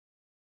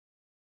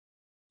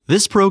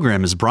This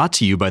program is brought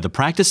to you by the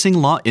Practicing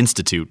Law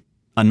Institute,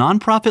 a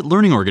nonprofit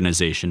learning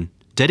organization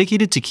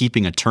dedicated to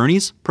keeping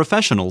attorneys,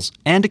 professionals,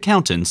 and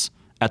accountants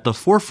at the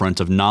forefront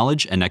of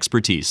knowledge and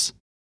expertise.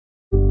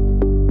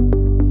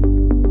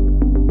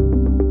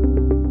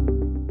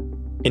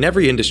 In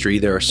every industry,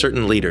 there are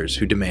certain leaders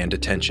who demand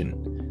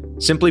attention.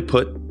 Simply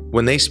put,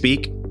 when they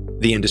speak,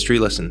 the industry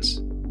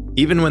listens,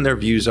 even when their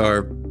views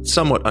are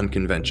somewhat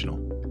unconventional.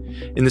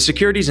 In the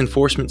securities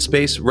enforcement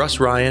space, Russ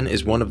Ryan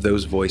is one of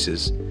those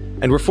voices,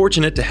 and we're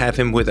fortunate to have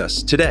him with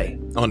us today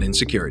on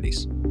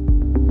Insecurities.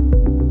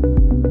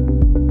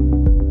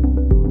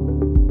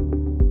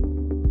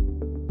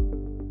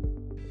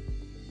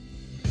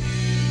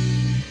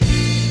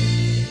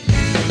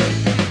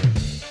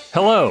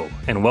 Hello,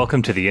 and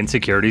welcome to the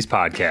Insecurities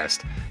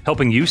Podcast,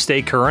 helping you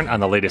stay current on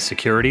the latest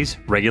securities,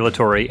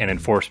 regulatory, and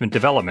enforcement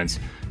developments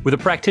with a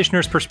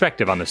practitioner's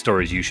perspective on the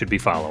stories you should be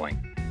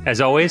following. As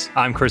always,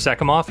 I'm Chris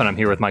Ekimoff, and I'm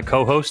here with my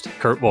co-host,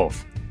 Kurt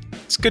Wolf.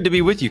 It's good to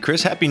be with you,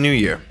 Chris. Happy New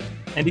Year.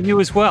 And to you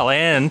as well.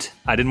 And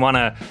I didn't want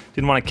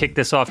to kick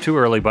this off too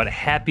early, but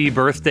happy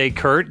birthday,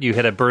 Kurt. You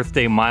hit a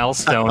birthday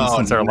milestone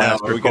since our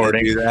last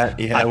recording. Do that?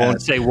 Yeah. I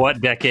won't say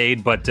what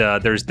decade, but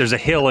there's a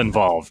hill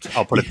involved.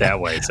 I'll put it that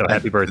way. So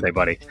happy birthday,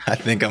 buddy. I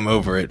think I'm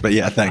over it, but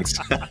yeah, thanks.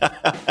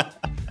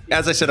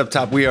 As I said up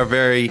top, we are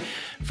very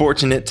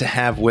fortunate to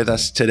have with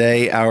us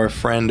today our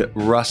friend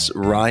Russ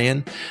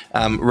Ryan.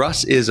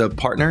 Russ is a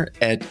partner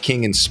at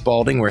King &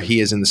 Spalding, where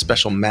he is in the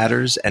Special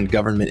Matters and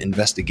Government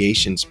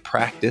Investigations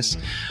practice.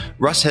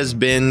 Russ has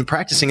been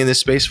practicing in this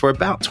space for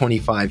about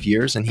 25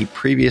 years, and he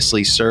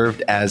previously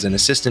served as an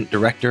assistant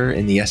director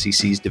in the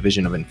SEC's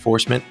Division of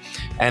Enforcement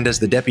and as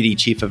the Deputy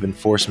Chief of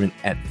Enforcement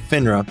at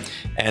FINRA.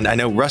 And I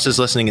know Russ is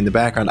listening in the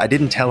background. I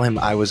didn't tell him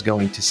I was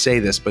going to say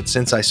this, but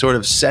since I sort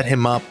of set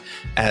him up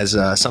as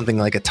something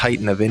like a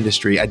titan of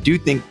industry, I do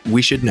think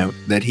we should note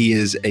that he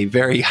is a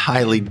very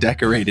highly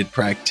decorated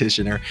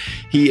practitioner.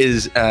 He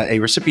is a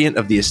recipient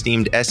of the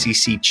esteemed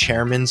SEC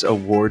Chairman's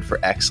Award for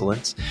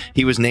Excellence.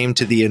 He was named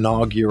to the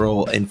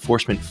inaugural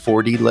Enforcement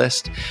 40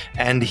 list,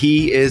 and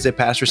he is a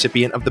past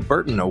recipient of the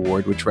Burton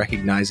Award, which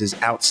recognizes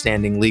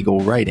outstanding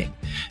legal writing.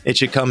 It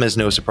should come as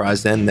no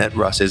surprise then that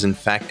Russ is in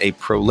fact a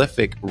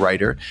prolific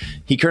writer.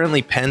 He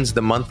currently pens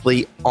the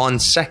monthly On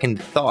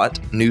Second Thought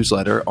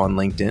newsletter on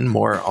LinkedIn.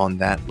 More on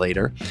that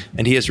later.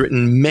 And he has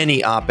written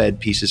many op-ed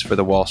pieces for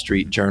the Wall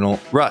Street Journal.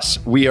 Russ,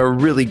 we are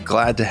really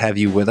glad to have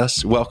you with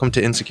us. Welcome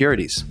to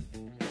Insecurities.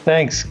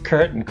 Thanks,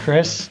 Kurt and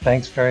Chris.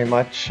 Thanks very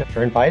much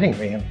for inviting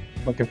me. I'm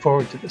looking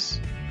forward to this.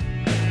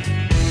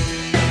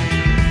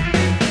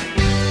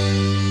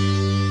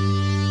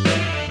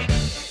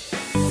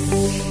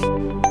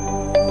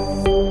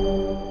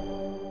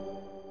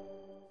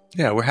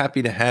 Yeah, we're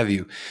happy to have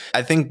you.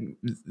 I think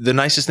the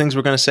nicest things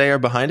we're going to say are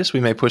behind us. We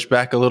may push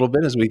back a little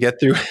bit as we get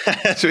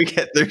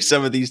through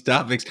some of these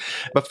topics.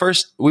 But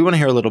first, we want to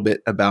hear a little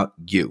bit about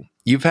you.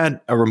 You've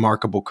had a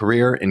remarkable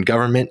career in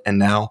government and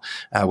now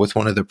with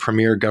one of the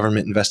premier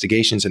government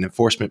investigations and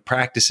enforcement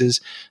practices.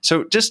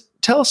 So just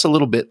tell us a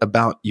little bit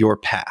about your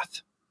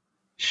path.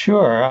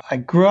 Sure. I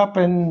grew up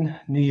in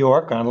New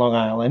York on Long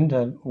Island.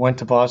 I went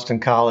to Boston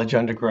College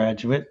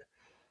undergraduate,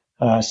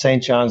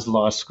 St. John's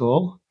Law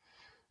School.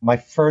 My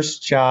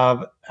first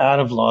job out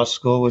of law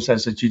school was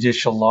as a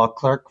judicial law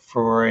clerk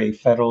for a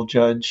federal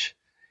judge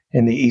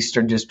in the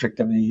Eastern District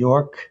of New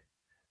York.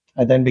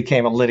 I then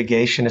became a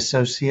litigation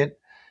associate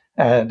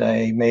at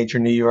a major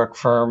New York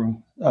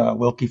firm,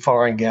 Wilkie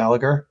Farr &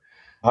 Gallagher.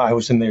 I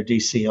was in their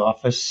DC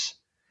office.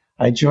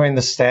 I joined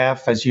the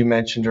staff, as you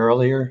mentioned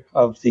earlier,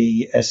 of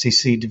the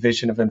SEC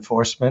Division of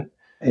Enforcement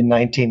in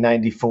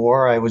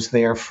 1994. I was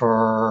there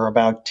for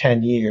about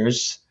 10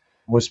 years.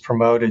 Was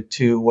promoted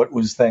to what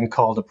was then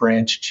called a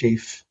branch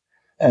chief,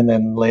 and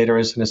then later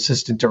as an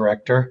assistant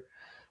director.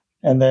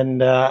 And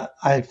then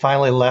I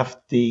finally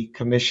left the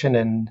commission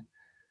in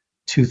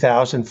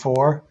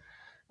 2004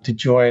 to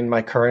join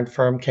my current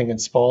firm, King &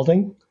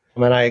 Spalding.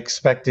 And I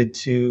expected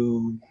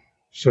to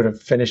sort of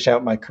finish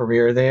out my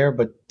career there,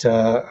 but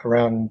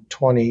around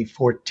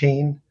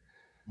 2014,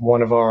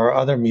 one of our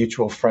other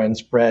mutual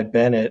friends, Brad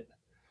Bennett,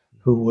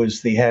 who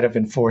was the head of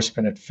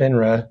enforcement at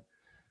FINRA,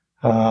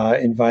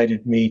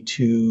 invited me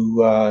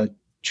to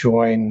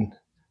join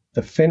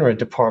the FINRA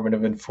Department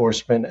of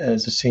Enforcement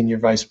as a senior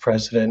vice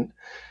president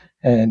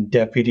and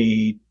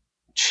deputy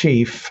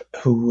chief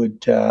who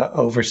would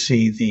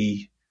oversee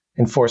the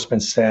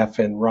enforcement staff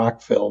in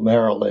Rockville,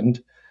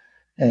 Maryland.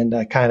 And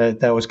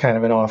that was kind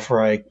of an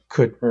offer I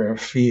couldn't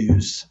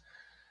refuse.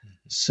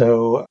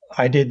 So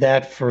I did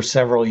that for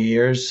several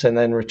years and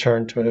then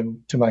returned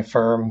to my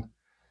firm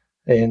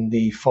in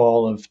the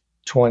fall of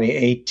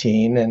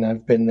 2018, and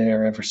I've been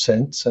there ever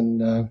since,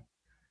 and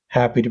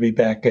happy to be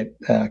back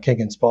at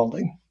King &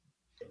 Spalding.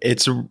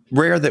 It's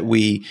rare that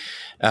we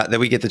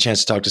get the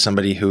chance to talk to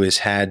somebody who has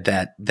had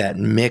that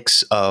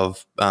mix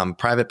of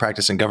private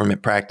practice and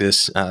government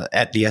practice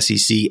at the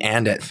SEC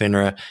and at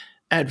FINRA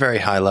at very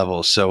high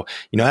levels. So,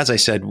 as I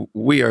said,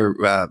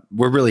 we're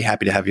really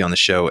happy to have you on the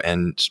show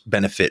and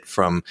benefit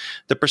from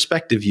the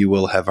perspective you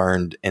will have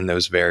earned in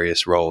those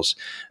various roles.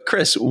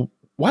 Chris,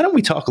 why don't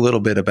we talk a little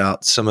bit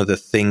about some of the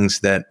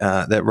things that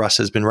that Russ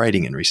has been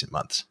writing in recent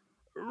months?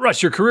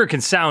 Russ, your career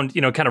can sound,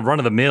 kind of run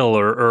of the mill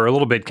or a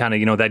little bit kind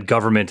of, that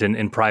government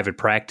and private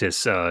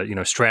practice,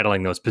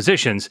 straddling those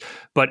positions.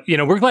 But,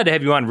 we're glad to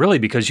have you on really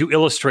because you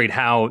illustrate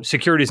how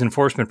securities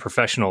enforcement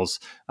professionals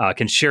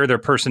can share their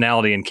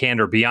personality and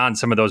candor beyond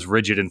some of those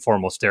rigid and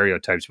formal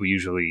stereotypes we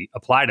usually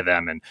apply to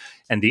them.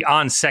 And the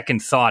On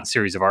Second Thought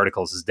series of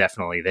articles is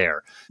definitely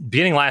there.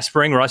 Beginning last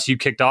spring, Russ, you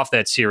kicked off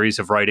that series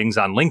of writings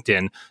on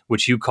LinkedIn,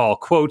 which you call,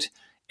 quote,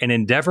 an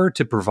endeavor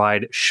to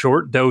provide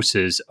short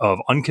doses of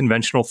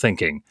unconventional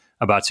thinking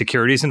about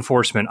securities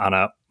enforcement on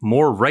a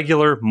more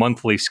regular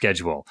monthly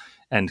schedule,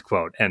 end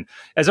quote. And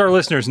as our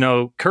listeners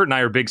know, Kurt and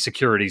I are big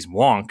securities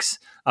wonks,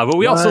 but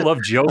we also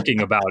love joking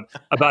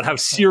about how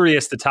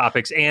serious the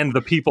topics and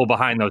the people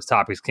behind those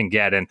topics can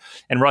get. And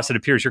Russ, it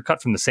appears you're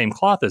cut from the same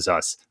cloth as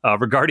us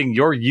regarding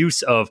your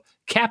use of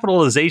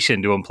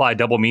capitalization to imply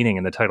double meaning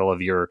in the title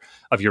of your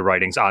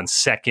writings On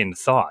Second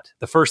Thought.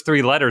 The first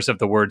three letters of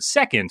the word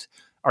second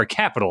are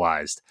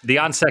capitalized. The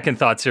On Second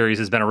Thought series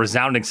has been a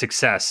resounding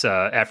success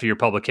after your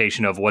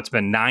publication of what's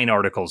been 9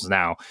 articles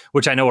now,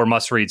 which I know are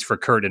must-reads for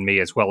Kurt and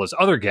me, as well as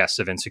other guests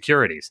of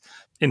Insecurities.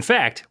 In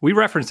fact, we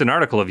referenced an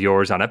article of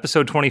yours on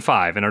episode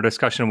 25 in our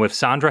discussion with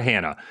Sandra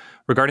Hanna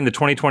regarding the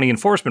 2020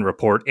 enforcement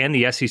report and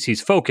the SEC's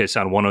focus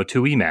on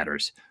 102E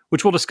matters,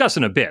 which we'll discuss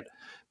in a bit.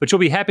 But you'll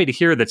be happy to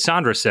hear that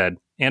Sandra said,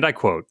 and I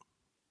quote,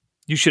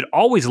 "You should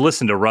always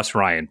listen to Russ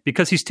Ryan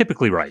because he's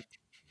typically right."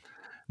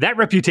 That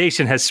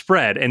reputation has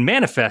spread and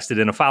manifested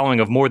in a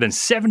following of more than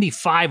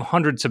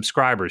 7,500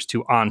 subscribers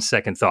to On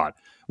Second Thought,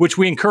 which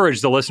we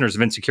encourage the listeners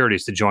of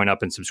Insecurities to join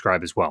up and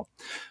subscribe as well.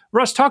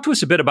 Russ, talk to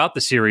us a bit about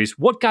the series,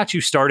 what got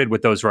you started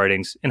with those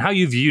writings, and how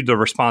you viewed the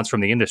response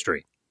from the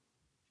industry.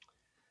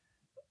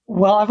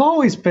 Well, I've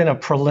always been a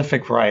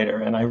prolific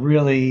writer, and I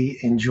really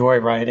enjoy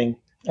writing,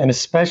 and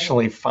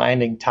especially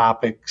finding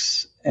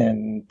topics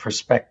and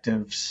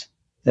perspectives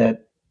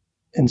that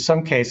in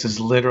some cases,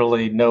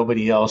 literally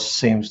nobody else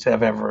seems to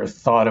have ever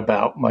thought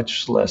about,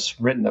 much less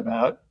written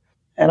about.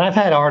 And I've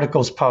had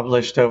articles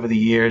published over the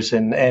years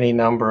in any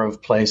number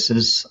of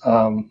places,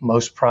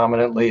 most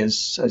prominently,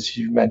 as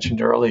you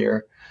mentioned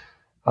earlier,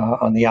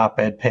 on the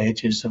op-ed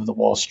pages of the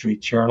Wall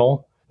Street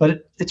Journal.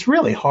 But it's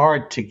really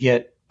hard to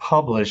get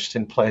published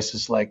in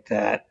places like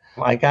that.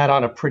 I got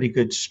on a pretty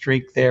good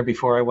streak there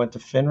before I went to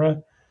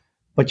FINRA.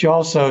 But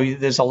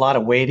there's a lot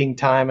of waiting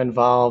time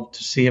involved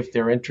to see if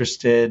they're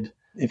interested.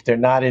 If they're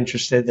not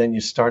interested, then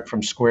you start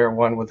from square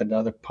one with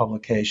another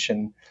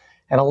publication.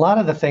 And a lot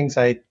of the things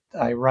I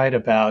write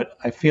about,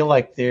 I feel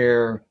like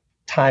they're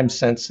time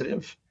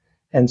sensitive.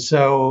 And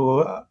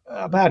so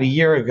about a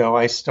year ago,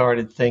 I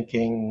started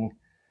thinking,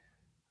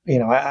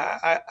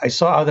 I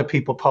saw other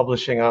people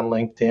publishing on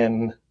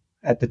LinkedIn.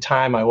 At the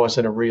time, I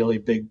wasn't a really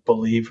big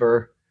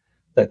believer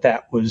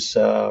that was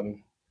a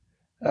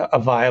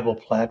viable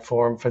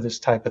platform for this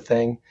type of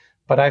thing.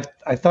 But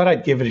I thought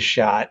I'd give it a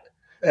shot.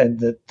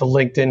 And the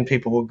LinkedIn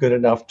people were good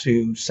enough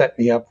to set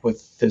me up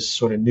with this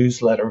sort of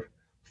newsletter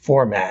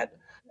format.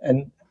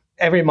 And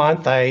every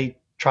month I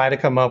try to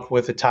come up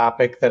with a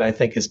topic that I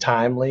think is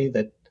timely,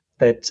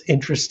 that's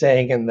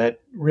interesting, and that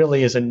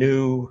really is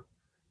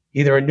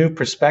either a new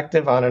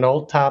perspective on an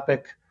old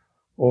topic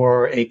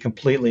or a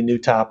completely new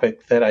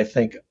topic that I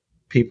think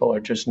people are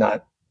just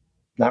not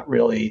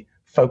really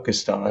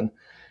focused on.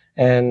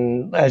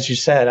 And as you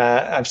said,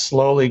 I've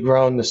slowly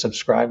grown the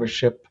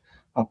subscribership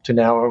up to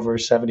now over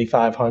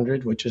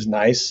 7,500, which is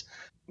nice.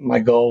 My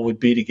goal would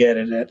be to get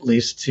it at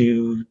least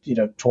to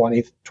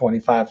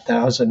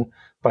 25,000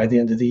 by the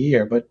end of the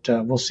year, but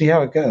we'll see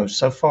how it goes.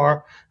 So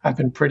far, I've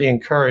been pretty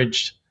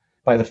encouraged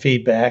by the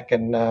feedback,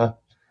 and I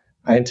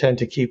intend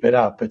to keep it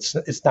up.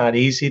 It's not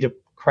easy to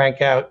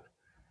crank out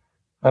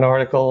an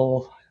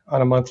article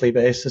on a monthly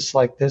basis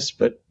like this,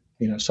 but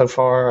so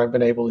far I've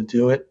been able to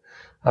do it,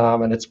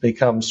 and it's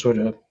become sort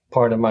of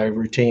part of my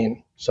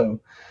routine.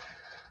 So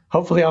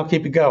hopefully I'll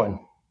keep it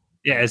going.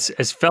 Yeah,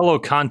 as fellow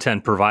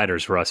content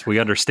providers, Russ, we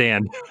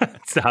understand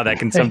how that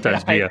can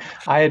sometimes be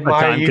I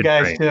admire you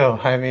guys too.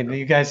 I mean,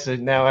 you guys are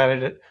now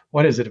at it.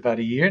 What is it, about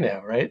a year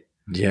now, right?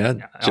 Yeah,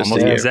 just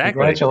exactly.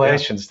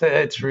 Congratulations. Yeah.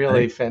 It's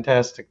really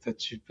fantastic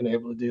that you've been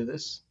able to do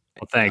this.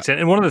 Well, thanks.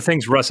 And one of the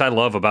things, Russ, I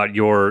love about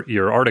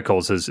your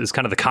articles is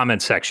kind of the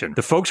comment section.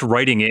 The folks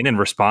writing in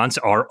response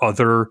are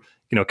other,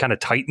 kind of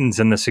titans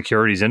in the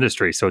securities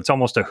industry. So it's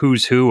almost a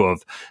who's who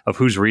of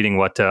who's reading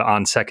what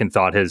On Second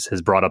Thought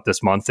has brought up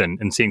this month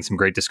and seeing some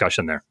great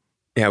discussion there.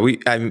 Yeah,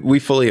 we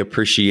fully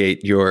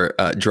appreciate your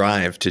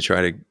drive to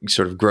try to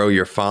sort of grow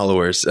your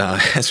followers,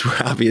 as we're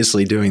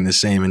obviously doing the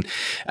same. And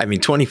I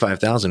mean,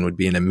 25,000 would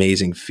be an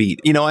amazing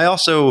feat. I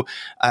also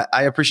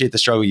I appreciate the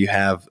struggle you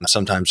have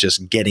sometimes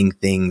just getting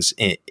things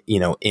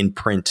in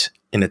print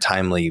in a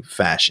timely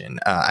fashion.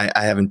 I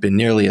haven't been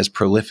nearly as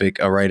prolific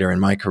a writer in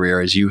my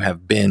career as you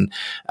have been,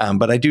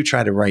 but I do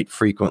try to write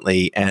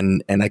frequently,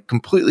 and I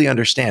completely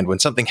understand when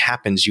something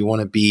happens, you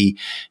want to be,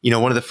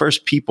 one of the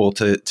first people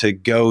to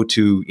go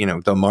to,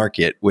 the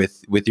market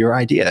with your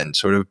idea and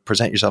sort of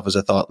present yourself as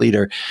a thought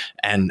leader.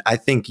 And I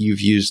think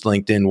you've used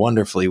LinkedIn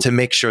wonderfully to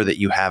make sure that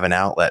you have an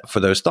outlet for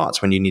those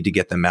thoughts when you need to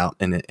get them out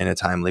in a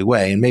timely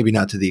way, and maybe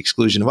not to the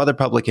exclusion of other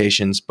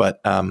publications, but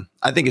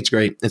I think it's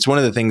great. It's one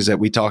of the things that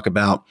we talk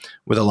about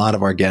with a lot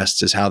of our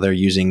guests is how they're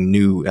using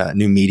new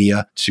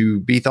media to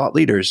be thought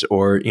leaders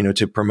or,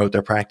 to promote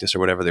their practice or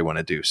whatever they want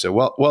to do. So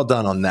well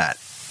done on that.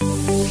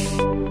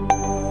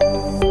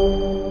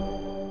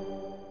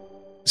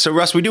 So,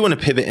 Russ, we do want to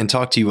pivot and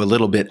talk to you a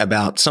little bit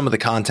about some of the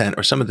content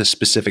or some of the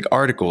specific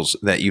articles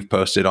that you've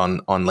posted on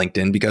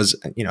LinkedIn, because,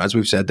 as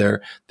we've said,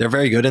 they're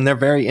very good and they're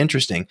very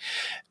interesting.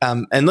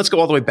 And let's go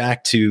all the way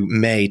back to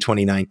May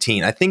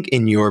 2019. I think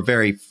in your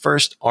very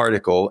first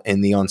article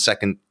in the On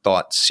Second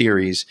Thought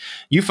series,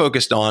 you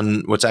focused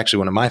on what's actually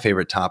one of my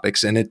favorite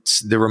topics, and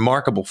it's the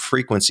remarkable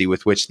frequency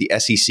with which the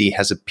SEC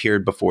has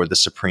appeared before the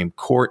Supreme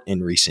Court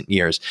in recent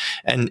years.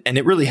 And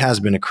it really has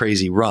been a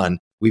crazy run.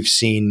 We've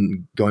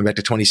seen, going back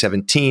to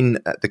 2017,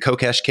 the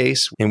Kokesh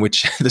case, in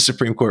which the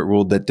Supreme Court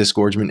ruled that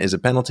disgorgement is a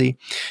penalty.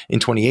 In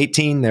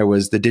 2018, there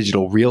was the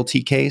Digital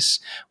Realty case,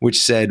 which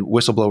said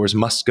whistleblowers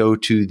must go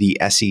to the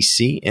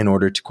SEC in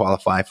order to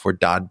qualify for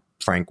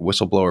Dodd-Frank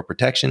whistleblower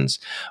protections.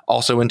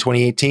 Also in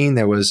 2018,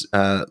 there was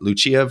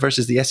Lucia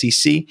versus the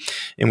SEC,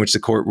 in which the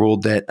court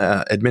ruled that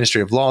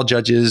administrative law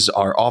judges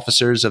are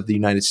officers of the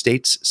United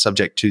States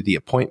subject to the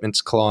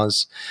Appointments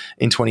Clause.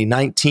 In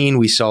 2019,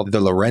 we saw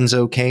the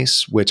Lorenzo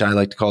case, which I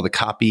like to call the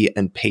copy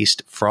and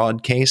paste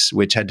fraud case,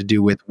 which had to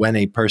do with when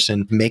a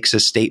person makes a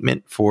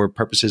statement for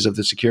purposes of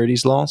the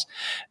securities laws.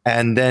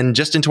 And then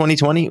just in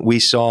 2020, we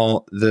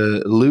saw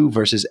the Liu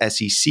versus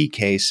SEC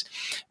case,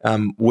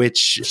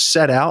 which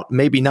set out,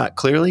 maybe not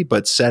clearly,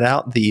 but set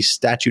out the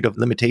statute of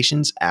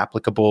limitations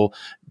applicable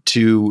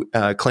to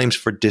claims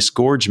for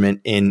disgorgement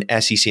in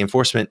SEC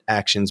enforcement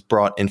actions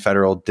brought in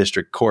federal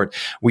district court.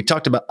 We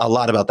talked about a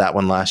lot about that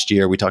one last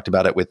year. We talked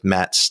about it with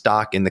Matt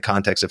Stock in the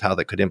context of how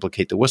that could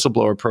implicate the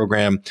whistleblower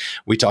program.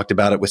 We talked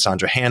about it with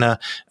Sandra Hanna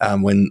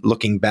when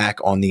looking back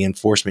on the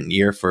enforcement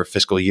year for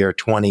fiscal year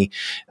 20.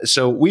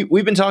 So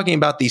we've been talking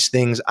about these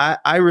things.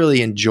 I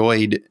really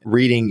enjoyed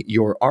reading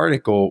your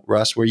article,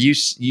 Russ, where you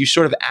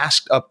sort of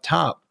asked up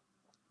top,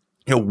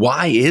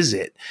 why is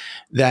it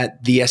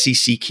that the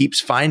SEC keeps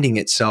finding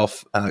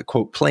itself,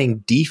 quote, playing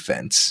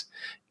defense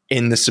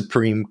in the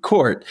Supreme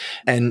Court?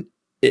 And,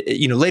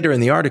 later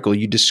in the article,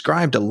 you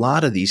described a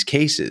lot of these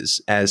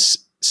cases as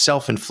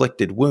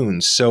self-inflicted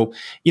wounds. So,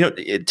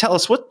 tell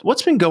us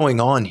what's been going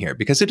on here,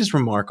 because it is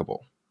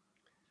remarkable.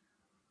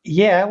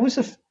 Yeah, it was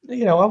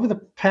over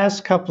the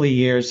past couple of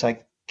years,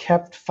 I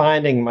kept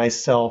finding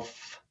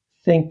myself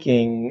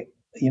thinking,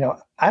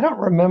 I don't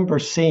remember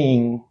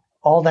seeing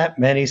all that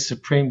many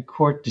Supreme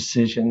Court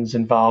decisions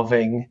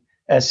involving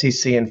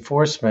SEC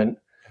enforcement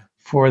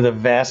for the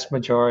vast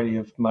majority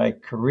of my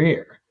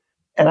career.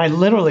 And I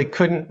literally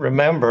couldn't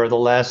remember the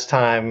last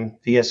time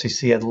the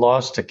SEC had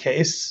lost a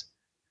case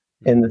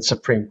in the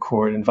Supreme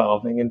Court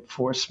involving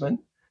enforcement.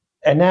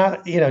 And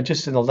now,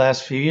 just in the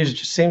last few years, it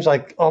just seems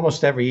like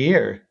almost every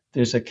year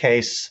there's a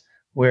case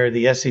where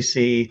the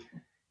SEC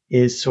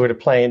is sort of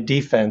playing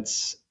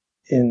defense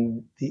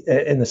in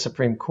the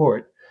Supreme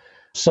Court.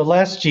 So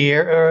last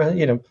year,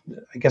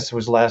 I guess it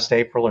was last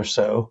April or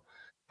so,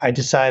 I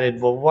decided,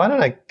 well, why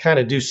don't I kind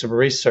of do some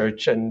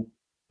research and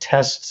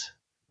test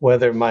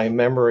whether my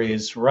memory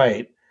is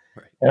right.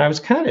 And I was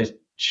kind of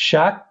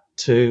shocked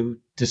to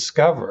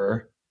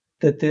discover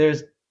that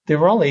there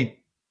were only,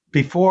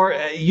 before,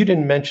 you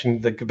didn't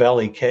mention the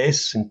Gabelli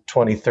case in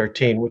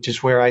 2013, which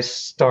is where I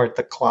start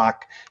the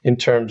clock in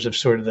terms of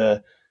sort of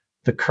the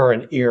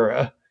current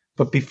era.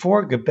 But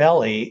before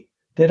Gabelli,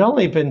 there'd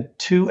only been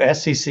 2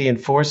 SEC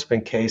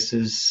enforcement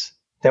cases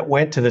that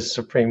went to the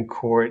Supreme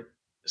Court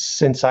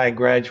since I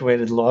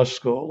graduated law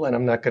school. And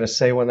I'm not going to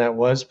say when that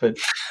was, but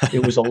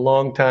it was a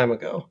long time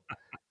ago.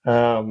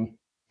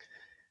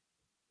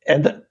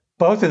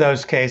 Both of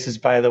those cases,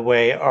 by the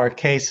way, are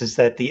cases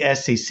that the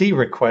SEC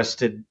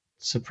requested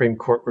Supreme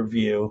Court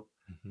review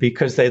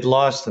because they'd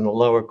lost in the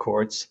lower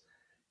courts.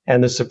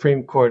 And the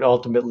Supreme Court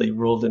ultimately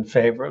ruled in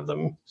favor of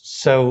them.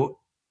 So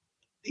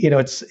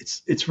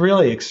it's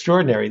really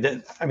extraordinary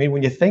that,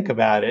 when you think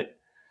about it,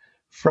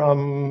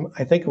 from,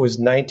 I think it was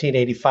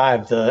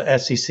 1985, the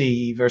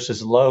SEC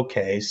versus Lowe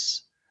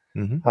case,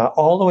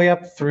 all the way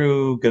up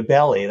through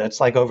Gabelli,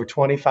 that's like over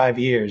 25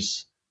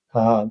 years,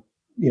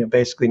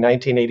 basically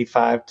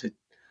 1985 to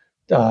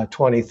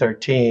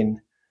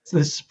 2013. So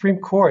the Supreme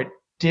Court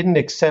didn't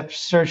accept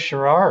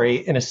certiorari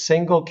in a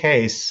single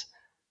case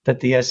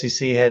that the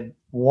SEC had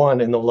won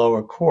in the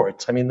lower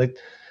courts.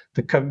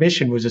 The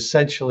commission was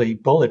essentially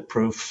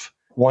bulletproof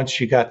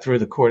once you got through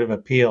the Court of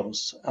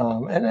Appeals.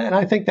 And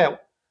I think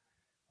that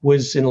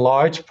was in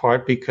large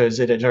part because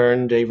it had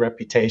earned a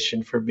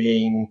reputation for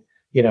being,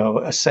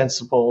 a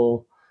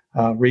sensible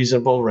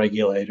reasonable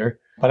regulator.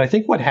 But I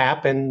think what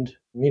happened,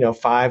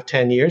 5,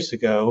 10 years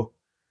ago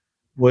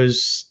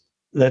was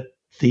that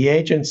the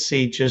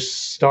agency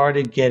just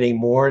started getting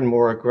more and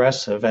more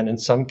aggressive, and in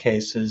some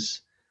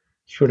cases,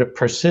 sort of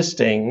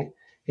persisting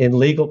in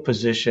legal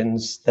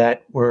positions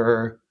that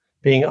were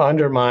being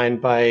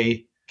undermined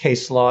by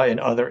case law in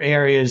other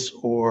areas,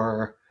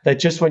 or that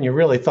just when you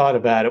really thought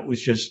about it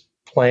was just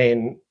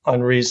plain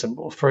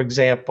unreasonable. For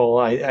example,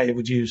 I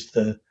would use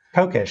the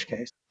Kokesh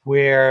case,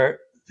 where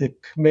the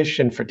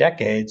commission for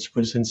decades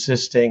was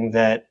insisting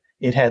that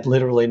it had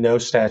literally no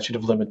statute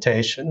of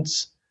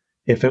limitations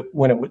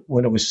when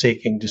it was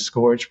seeking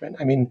disgorgement.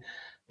 I mean,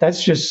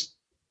 that's just,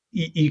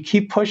 you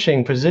keep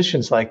pushing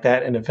positions like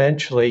that, and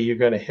eventually you're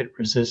going to hit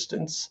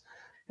resistance.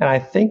 And I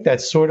think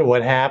that's sort of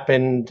what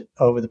happened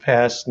over the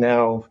past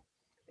now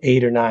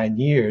 8 or 9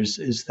 years,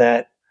 is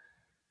that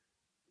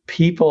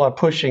people are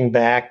pushing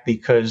back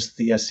because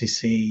the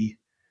SEC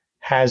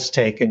has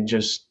taken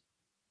just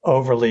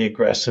overly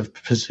aggressive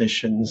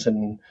positions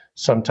and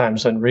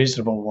sometimes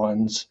unreasonable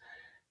ones.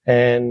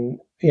 And,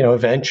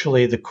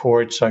 eventually the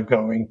courts are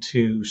going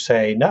to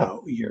say,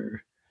 no,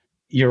 you're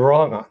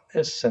wrong on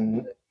this.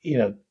 And,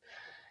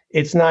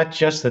 it's not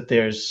just that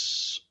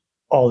there's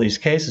all these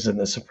cases in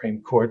the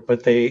Supreme Court,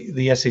 but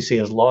the SEC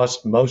has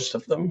lost most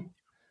of them.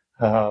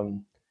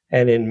 And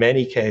in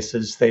many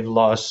cases, they've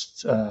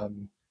lost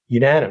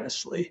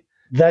unanimously.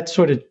 That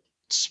sort of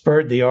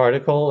spurred the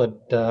article,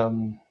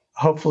 and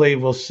hopefully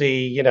we'll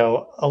see,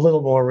 a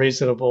little more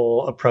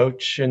reasonable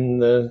approach in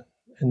the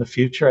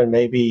future, and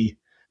maybe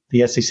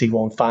the SEC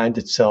won't find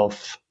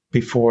itself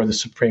before the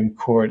Supreme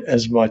Court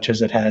as much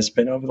as it has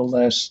been over the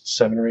last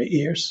 7 or 8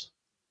 years.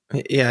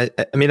 Yeah,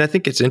 I mean, I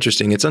think it's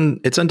interesting. It's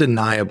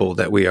undeniable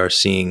that we are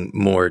seeing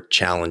more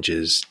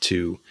challenges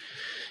to,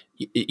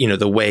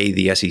 the way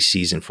the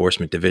SEC's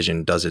enforcement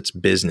division does its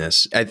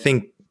business. I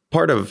think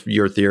part of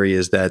your theory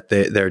is that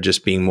they're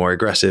just being more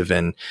aggressive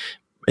and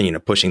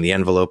pushing the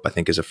envelope, I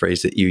think is a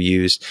phrase that you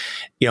used.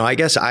 I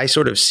guess I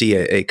sort of see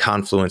a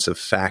confluence of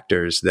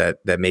factors that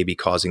may be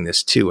causing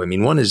this too. I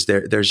mean, one is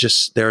there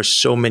are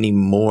so many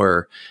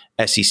more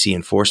SEC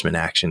enforcement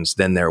actions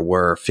than there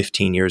were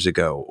 15 years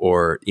ago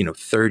or,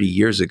 30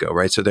 years ago,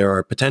 right? So there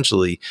are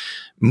potentially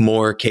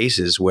more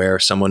cases where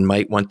someone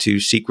might want to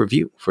seek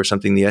review for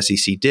something the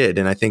SEC did.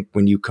 And I think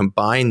when you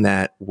combine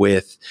that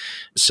with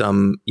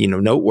some,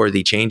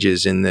 noteworthy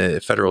changes in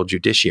the federal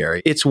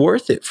judiciary, it's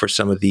worth it for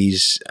some of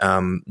these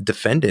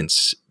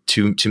defendants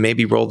to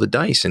maybe roll the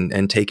dice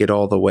and take it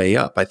all the way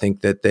up. I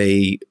think that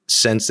they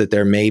sense that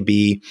there may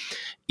be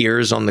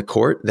ears on the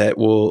court that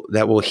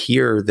will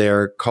hear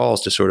their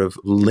calls to sort of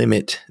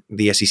limit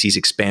the SEC's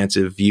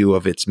expansive view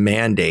of its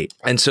mandate,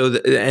 and so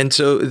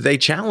they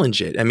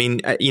challenge it. I mean,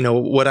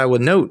 what I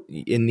would note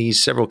in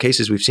these several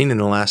cases we've seen in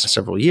the last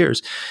several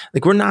years,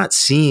 like we're not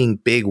seeing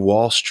big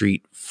Wall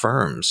Street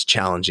firms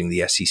challenging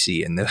the SEC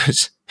in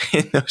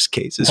those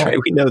cases, right?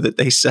 We know that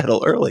they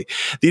settle early.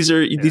 These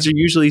are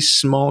usually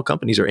small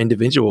companies or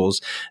individuals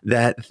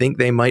that think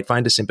they might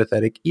find a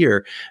sympathetic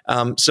ear.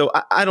 So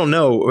I don't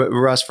know,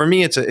 Russ. For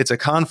me, it's a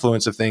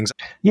confluence of things.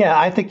 Yeah,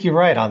 I think you're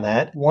right on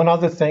that. One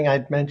other thing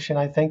I'd mention,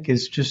 I think,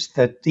 is just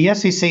that the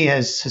SEC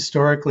has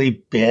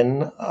historically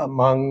been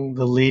among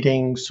the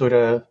leading sort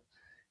of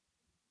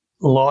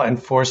law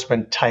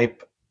enforcement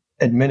type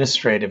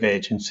administrative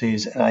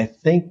agencies, and I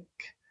think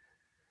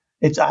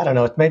I don't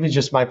know, it's maybe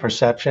just my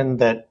perception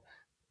that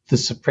the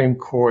Supreme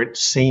Court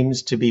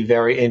seems to be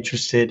very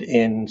interested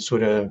in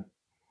sort of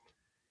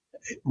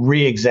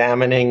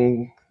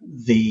re-examining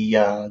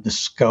the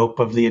scope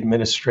of the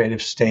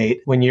administrative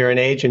state. When you're an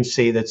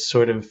agency that's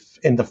sort of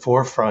in the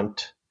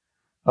forefront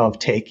of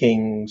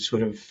taking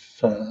sort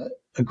of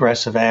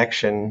aggressive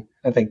action,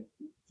 I think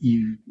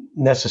you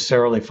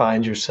necessarily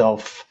find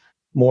yourself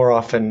more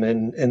often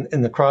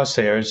in the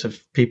crosshairs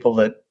of people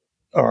that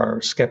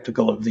are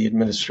skeptical of the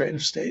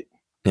administrative state.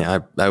 Yeah,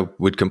 I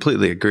would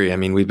completely agree. I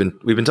mean, we've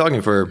been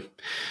talking for,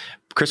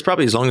 Chris,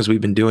 probably as long as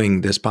we've been doing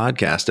this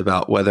podcast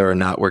about whether or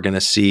not we're going to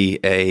see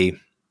a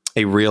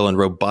real and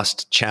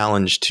robust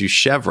challenge to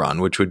Chevron,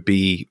 which would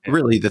be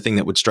really the thing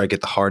that would strike at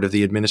the heart of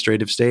the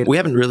administrative state. We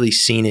haven't really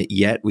seen it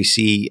yet. We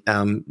see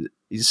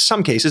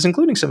some cases,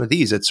 including some of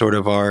these, that sort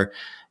of are,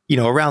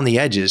 around the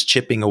edges,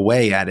 chipping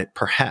away at it,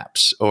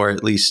 perhaps, or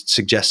at least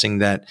suggesting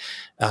that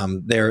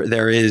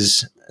there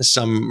is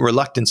some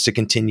reluctance to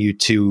continue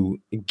to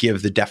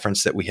give the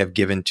deference that we have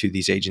given to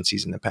these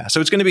agencies in the past.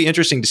 So it's going to be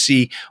interesting to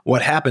see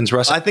what happens,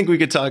 Russ. I think we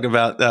could talk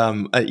about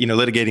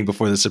litigating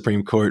before the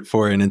Supreme Court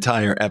for an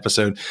entire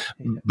episode.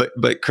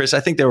 But Chris, I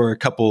think there were a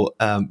couple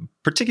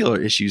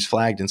particular issues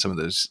flagged in some of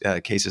those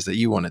cases that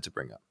you wanted to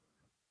bring up.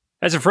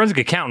 As a forensic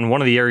accountant, one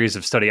of the areas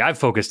of study I've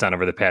focused on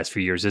over the past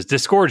few years is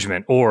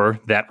disgorgement, or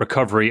that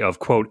recovery of,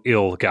 quote,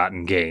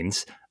 ill-gotten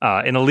gains,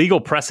 in a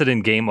legal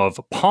precedent game of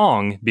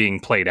Pong being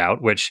played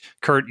out, which,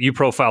 Kurt, you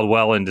profiled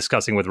well in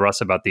discussing with Russ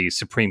about the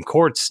Supreme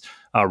Court's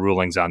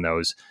rulings on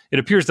those. It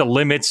appears the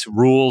limits,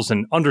 rules,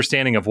 and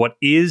understanding of what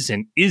is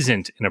and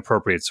isn't an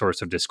appropriate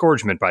source of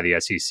disgorgement by the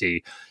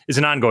SEC is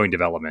an ongoing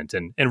development.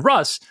 And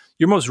Russ,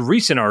 your most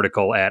recent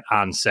article at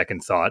On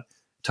Second Thought,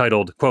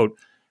 titled, quote,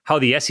 "How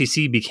the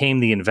SEC Became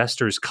the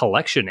Investor's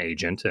Collection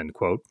Agent," end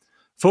quote,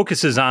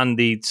 focuses on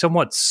the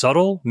somewhat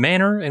subtle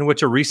manner in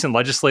which a recent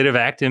legislative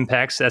act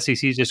impacts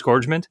SEC's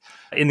disgorgement.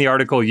 In the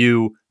article,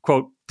 you,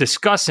 quote,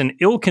 "discuss an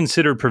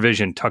ill-considered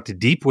provision tucked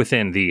deep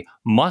within the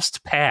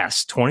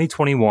must-pass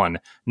 2021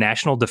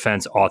 National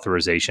Defense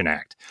Authorization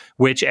Act,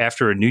 which,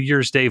 after a New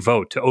Year's Day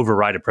vote to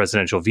override a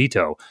presidential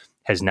veto,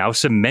 has now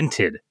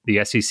cemented the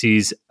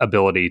SEC's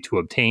ability to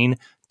obtain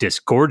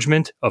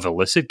disgorgement of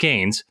illicit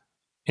gains,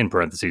 in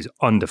parentheses,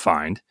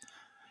 undefined,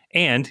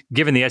 and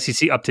given the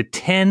SEC up to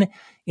 10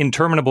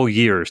 interminable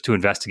years to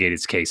investigate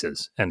its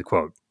cases," end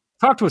quote.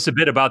 Talk to us a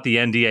bit about the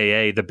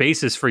NDAA, the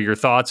basis for your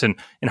thoughts, and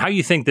how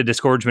you think the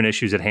disgorgement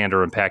issues at hand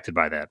are impacted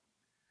by that.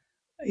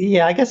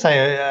 Yeah, I guess I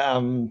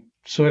am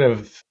sort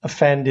of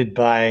offended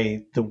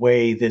by the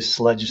way this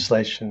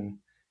legislation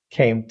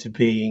came to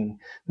being,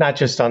 not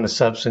just on the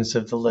substance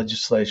of the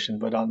legislation,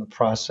 but on the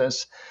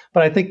process.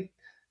 But I think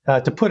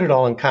to put it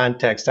all in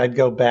context, I'd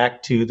go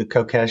back to the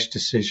Kokesh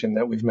decision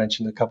that we've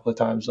mentioned a couple of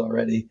times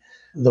already,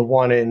 the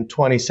one in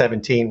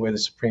 2017 where the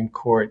Supreme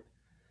Court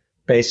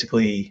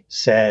basically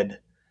said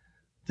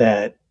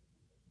that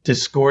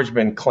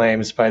disgorgement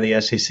claims by the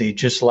SEC,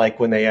 just like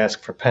when they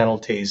ask for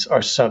penalties,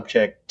 are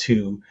subject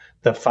to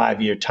the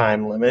 5-year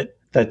time limit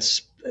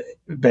that's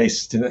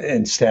based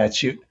in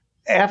statute.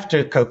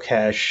 After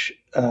Kokesh,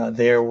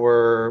 there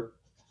were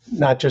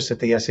not just at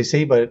the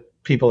SEC, but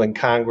people in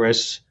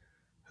Congress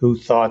who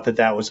thought that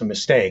that was a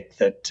mistake,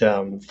 that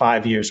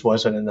 5 years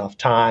wasn't enough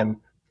time,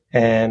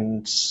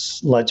 and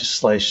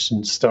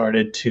legislation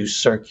started to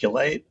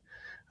circulate.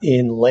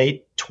 In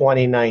late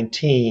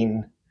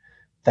 2019,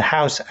 the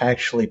House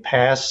actually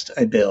passed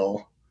a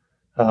bill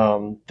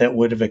that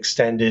would have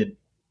extended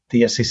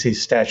the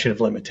SEC's statute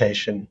of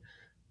limitation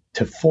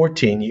to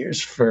 14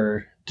 years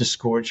for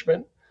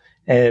disgorgement.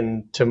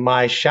 And to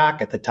my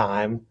shock at the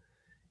time,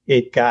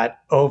 it got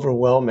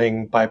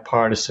overwhelming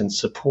bipartisan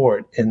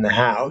support in the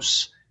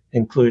House,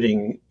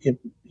 including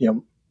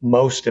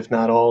most, if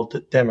not all,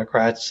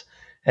 Democrats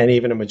and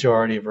even a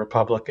majority of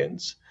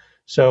Republicans.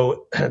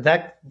 So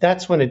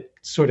that's when it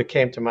sort of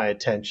came to my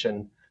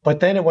attention. But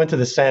then it went to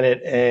the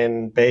Senate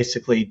and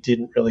basically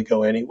didn't really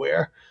go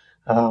anywhere.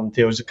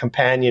 There was a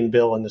companion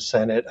bill in the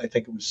Senate. I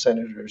think it was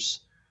Senators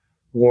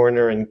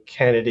Warner and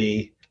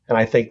Kennedy, and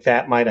I think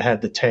that might have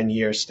had the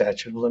 10-year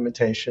statute of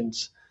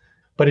limitations.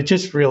 But it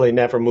just really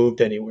never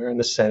moved anywhere in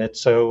the Senate.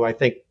 So I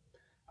think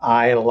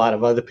I and a lot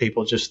of other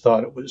people just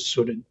thought it was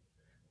sort of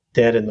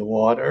dead in the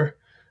water.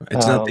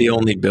 It's not the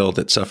only bill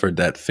that suffered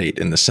that fate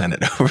in the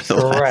Senate over the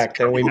last. Correct,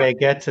 and we may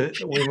get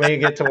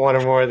to one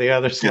or more of the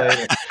others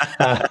later.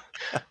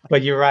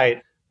 But you're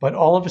right. But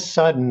all of a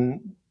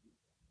sudden,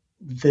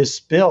 this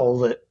bill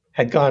that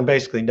had gone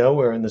basically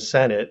nowhere in the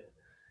Senate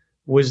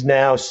was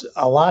now,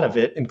 a lot of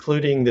it,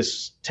 including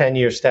this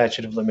 10-year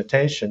statute of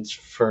limitations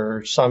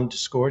for some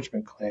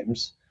disgorgement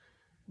claims,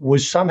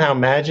 was somehow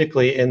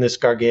magically in this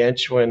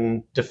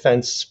gargantuan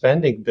defense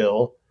spending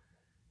bill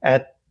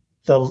at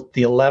the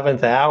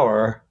 11th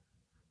hour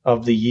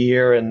of the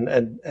year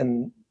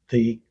and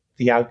the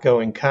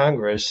outgoing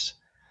Congress.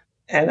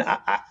 And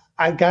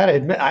I got to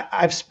admit,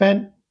 I've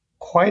spent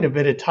quite a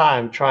bit of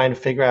time trying to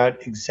figure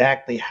out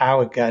exactly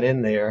how it got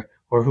in there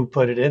or who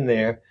put it in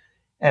there.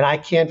 And I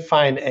can't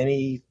find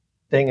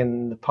anything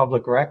in the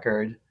public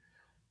record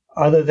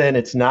other than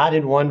it's not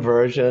in one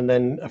version. And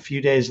then a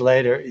few days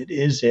later, it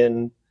is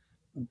in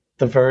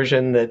the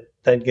version that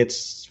then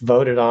gets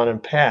voted on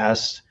and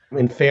passed.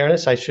 In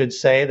fairness, I should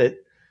say that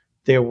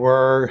there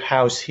were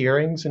House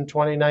hearings in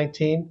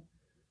 2019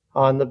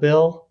 on the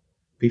bill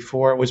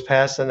before it was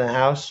passed in the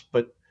House.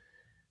 But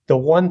the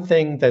one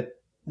thing that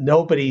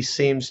nobody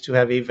seems to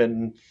have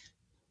even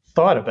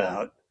thought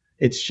about,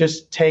 it's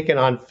just taken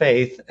on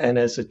faith and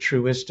as a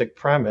truistic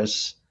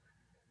premise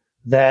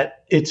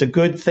that it's a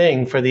good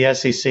thing for the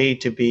SEC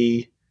to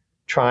be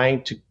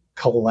trying to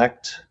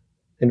collect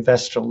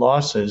investor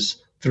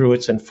losses through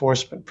its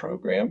enforcement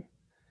program.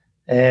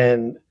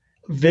 And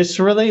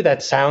viscerally,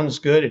 that sounds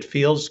good. It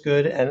feels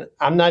good. And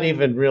I'm not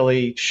even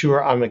really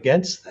sure I'm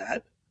against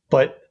that.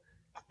 But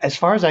as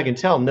far as I can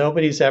tell,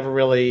 nobody's ever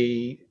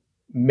really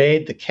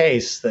made the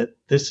case that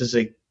this is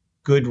a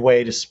good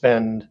way to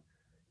spend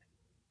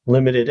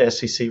limited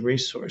SEC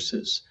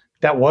resources.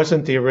 That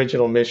wasn't the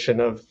original mission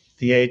of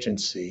the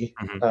agency.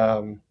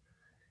 Mm-hmm.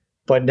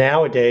 But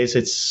nowadays,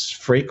 it's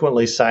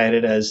frequently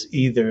cited as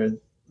either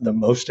the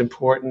most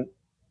important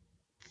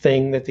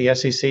thing that the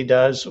SEC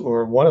does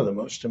or one of the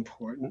most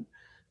important.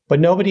 But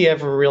nobody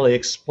ever really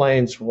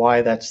explains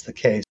why that's the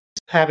case.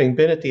 Having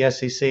been at the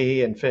SEC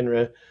and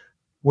FINRA,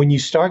 when you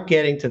start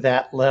getting to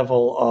that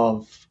level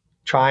of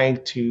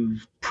trying to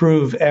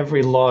prove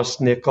every lost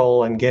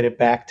nickel and get it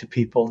back to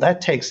people,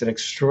 that takes an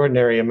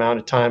extraordinary amount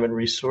of time and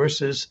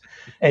resources.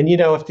 And,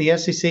 if the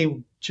SEC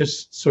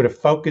just sort of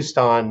focused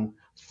on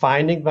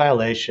finding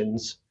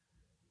violations,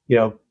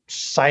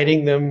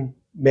 citing them,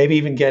 maybe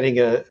even getting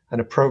an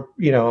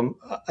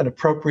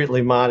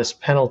appropriately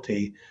modest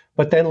penalty,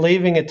 but then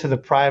leaving it to the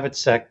private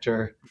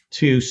sector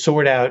to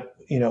sort out,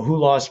 who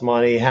lost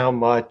money, how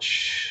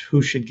much,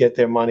 who should get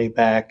their money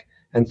back,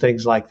 and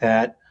things like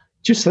that.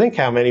 Just think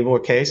how many more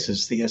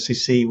cases the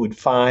SEC would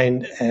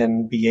find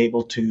and be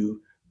able to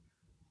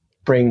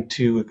bring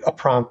to a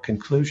prompt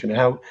conclusion,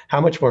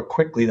 how much more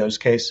quickly those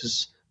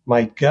cases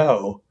might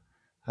go.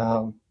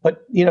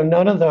 But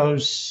none of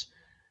those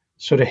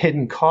sort of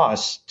hidden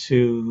costs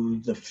to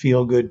the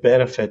feel-good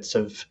benefits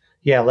of,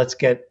 let's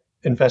get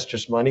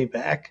investors' money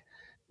back.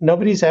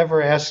 Nobody's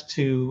ever asked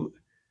to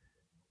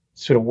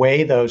sort of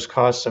weigh those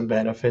costs and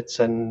benefits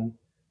and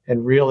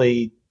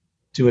really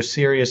do a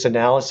serious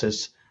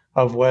analysis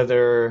of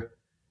whether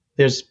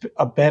there's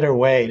a better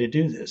way to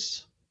do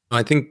this.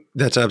 I think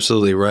that's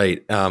absolutely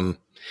right.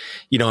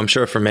 I'm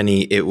sure for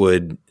many, it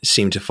would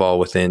seem to fall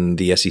within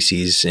the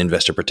SEC's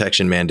investor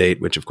protection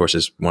mandate, which of course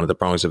is one of the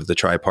prongs of the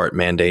tripart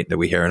mandate that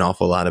we hear an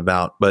awful lot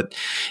about. But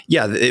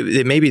yeah,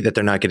 it may be that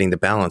they're not getting the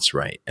balance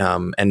right.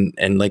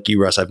 And like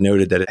you, Russ, I've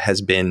noted that it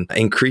has been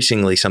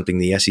increasingly something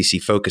the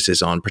SEC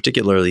focuses on,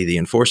 particularly the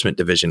enforcement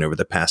division over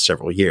the past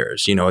several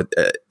years.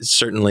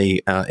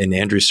 Certainly in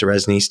Andrew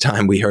Serezny's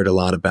time, we heard a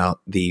lot about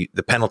the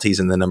penalties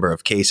and the number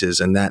of cases,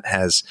 and that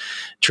has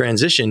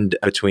transitioned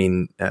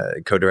between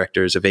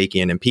co-directors of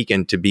Avakian and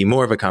Pekin to be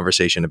more of a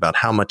conversation about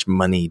how much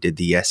money did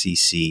the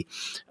SEC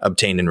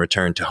obtain in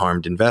return to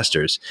harmed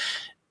investors.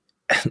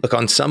 Look,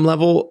 on some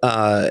level,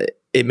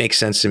 it makes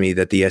sense to me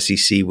that the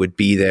SEC would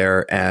be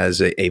there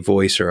as a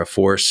voice or a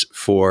force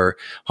for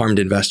harmed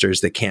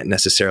investors that can't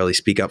necessarily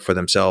speak up for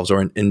themselves,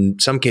 or in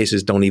some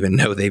cases don't even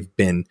know they've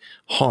been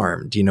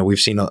harmed. We've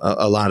seen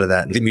a lot of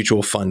that in the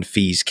mutual fund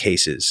fees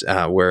cases,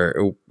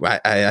 where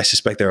I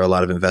suspect there are a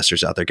lot of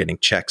investors out there getting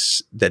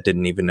checks that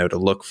didn't even know to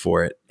look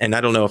for it. And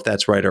I don't know if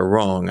that's right or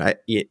wrong.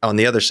 On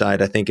the other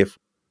side, I think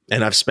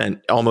and I've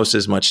spent almost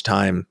as much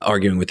time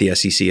arguing with the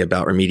SEC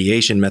about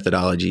remediation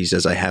methodologies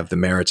as I have the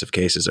merits of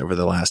cases over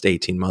the last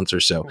 18 months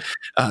or so.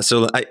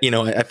 So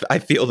I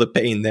feel the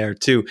pain there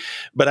too.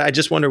 But I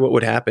just wonder what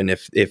would happen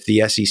if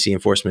the SEC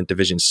Enforcement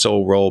Division's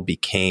sole role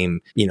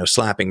became,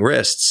 slapping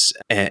wrists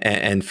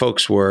and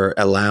folks were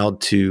allowed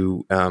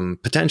to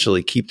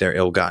potentially keep their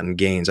ill-gotten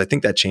gains. I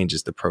think that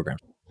changes the program.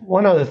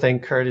 One other thing,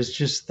 Kurt, is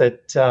just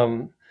that,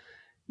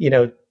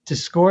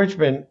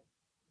 disgorgement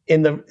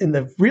in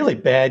the really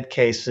bad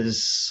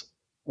cases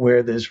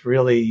where there's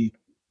really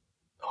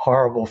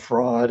horrible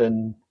fraud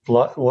and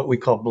what we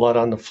call blood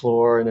on the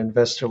floor and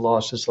investor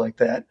losses like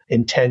that,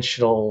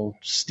 intentional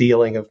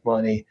stealing of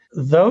money,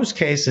 those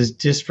cases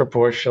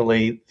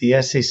disproportionately,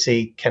 the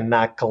SEC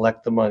cannot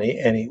collect the money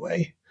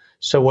anyway.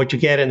 So what you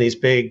get in these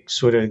big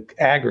sort of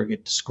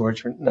aggregate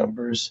disgorgement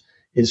numbers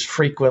is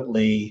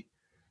frequently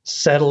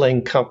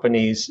settling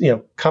companies,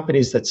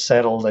 companies that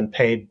settled and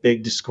paid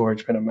big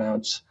disgorgement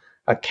amounts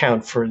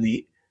account for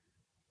the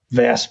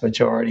vast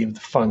majority of the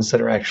funds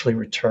that are actually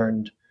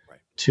returned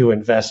to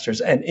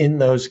investors. And in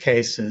those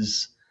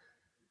cases,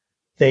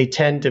 they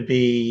tend to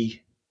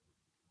be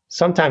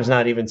sometimes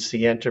not even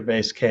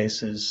scienter-based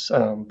cases,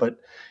 but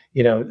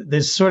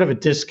there's sort of a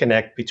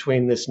disconnect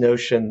between this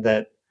notion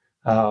that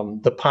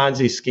the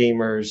Ponzi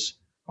schemers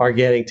are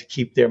getting to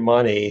keep their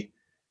money,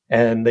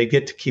 and they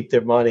get to keep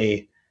their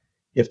money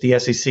if the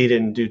SEC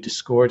didn't do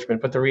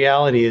disgorgement. But the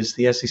reality is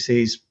the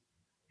SEC's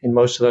in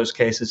most of those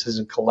cases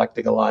isn't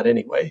collecting a lot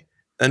anyway.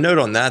 A note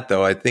on that,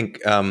 though, I think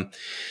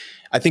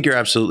you're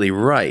absolutely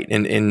right.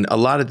 In a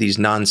lot of these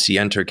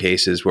non-scienter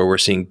cases where we're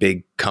seeing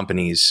big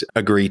companies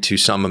agree to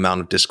some amount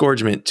of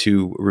disgorgement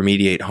to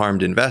remediate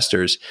harmed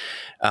investors,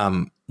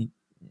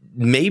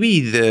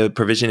 maybe the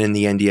provision in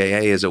the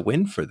NDAA is a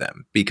win for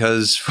them,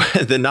 because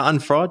the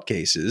non-fraud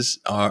cases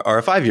are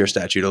a 5-year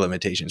statute of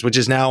limitations, which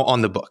is now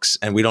on the books,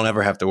 and we don't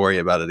ever have to worry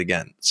about it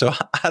again. So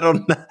I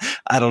don't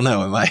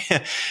know.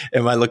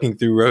 Am I looking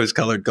through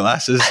rose-colored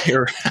glasses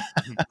here?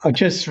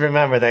 Just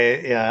remember,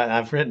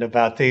 I've written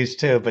about these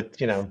too, but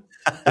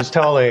there's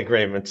tolling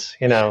agreements.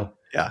 Yeah.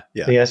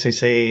 The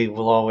SEC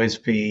will always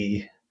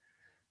be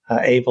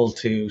able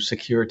to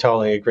secure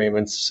tolling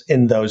agreements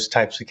in those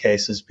types of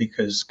cases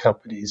because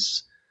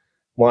companies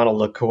want to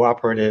look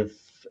cooperative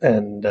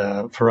and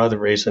for other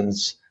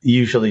reasons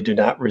usually do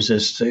not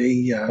resist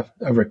a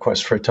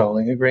request for a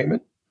tolling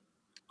agreement.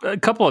 A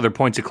couple other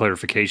points of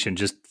clarification,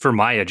 just for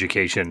my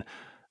education.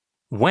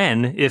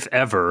 When, if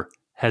ever,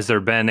 has there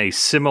been a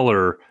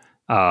similar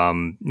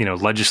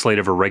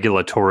legislative or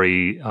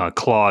regulatory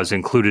clause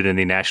included in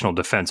the National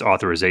Defense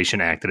Authorization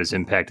Act that has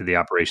impacted the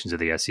operations of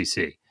the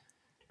SEC?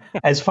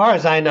 As far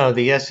as I know,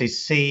 the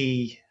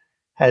SEC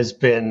has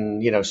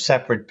been,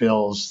 separate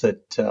bills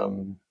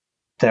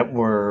that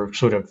were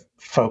sort of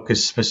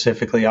focused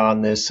specifically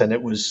on this, and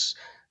it was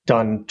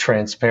done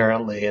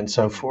transparently and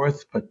so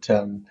forth. But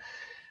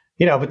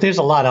but there's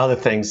a lot of other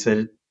things that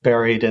are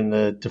buried in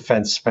the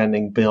defense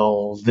spending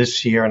bill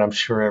this year, and I'm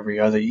sure every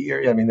other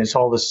year. I mean, there's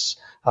all this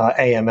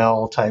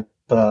AML type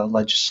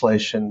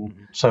legislation.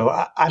 Mm-hmm. So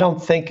I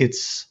don't think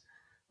it's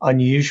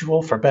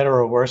unusual, for better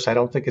or worse. I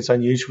don't think it's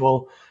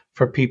unusual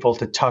for people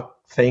to tuck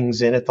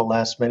things in at the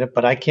last minute,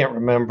 but I can't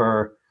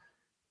remember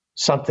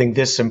something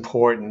this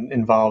important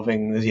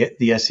involving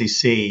the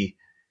SEC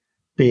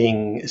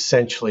being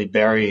essentially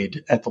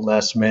buried at the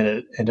last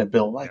minute in a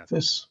bill like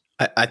this.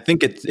 I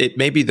think it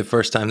may be the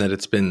first time that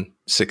it's been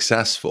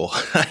successful.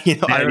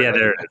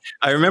 I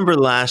remember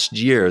last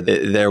year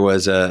that there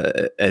was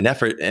an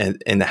effort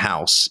in the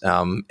House,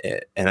 and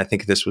I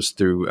think this was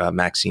through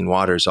Maxine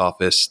Waters'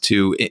 office,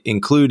 to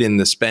include in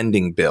the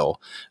spending bill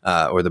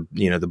or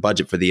the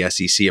budget for the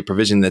SEC a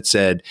provision that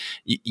said,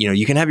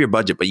 you can have your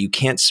budget, but you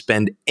can't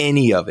spend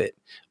any of it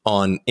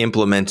on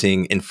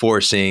implementing,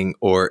 enforcing,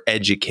 or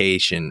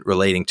education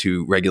relating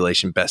to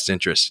regulation best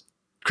interest.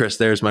 Chris,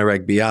 there's my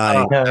Reg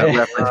BI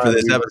reference for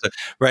this episode,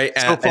 right?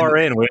 So far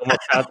in, we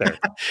almost got there.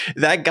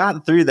 That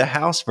got through the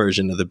House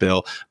version of the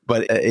bill,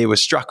 but it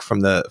was struck from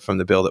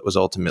the bill that was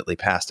ultimately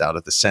passed out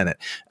of the Senate.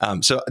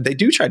 So they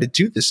do try to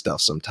do this stuff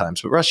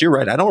sometimes. But Russ, you're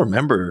right. I don't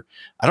remember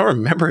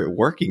it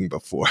working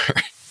before.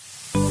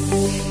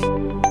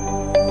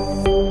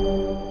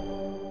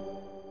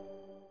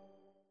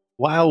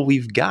 While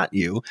we've got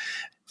you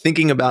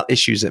thinking about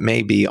issues that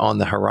may be on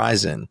the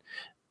horizon,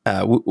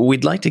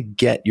 we'd like to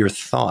get your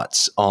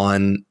thoughts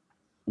on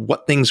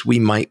what things we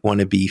might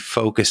want to be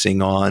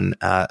focusing on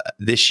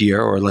this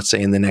year, or let's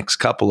say in the next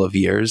couple of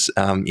years.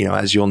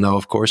 As you'll know,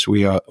 of course,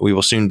 we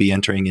will soon be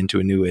entering into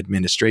a new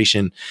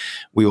administration.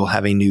 We will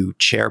have a new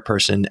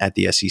chairperson at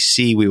the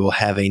SEC. We will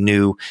have a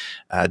new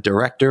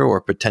director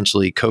or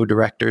potentially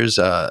co-directors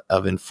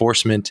of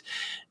enforcement.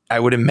 I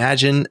would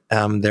imagine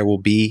there will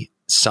be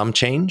some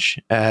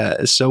change.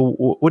 So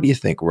what do you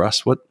think,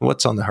 Russ?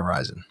 What's on the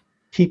horizon?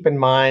 Keep in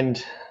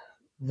mind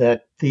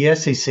that the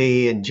SEC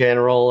in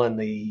general and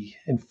the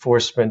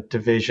enforcement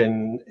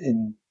division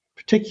in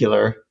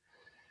particular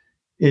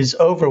is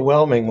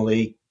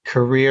overwhelmingly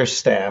career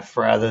staff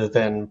rather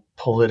than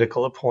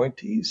political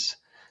appointees.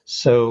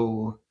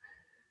 So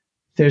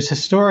there's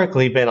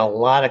historically been a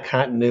lot of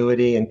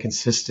continuity and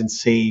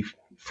consistency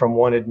from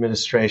one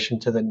administration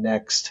to the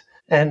next.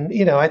 And,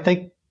 I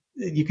think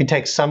you can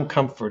take some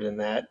comfort in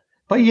that.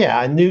 But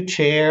yeah, a new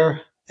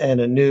chair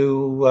and a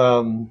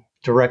new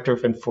director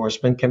of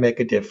enforcement can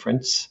make a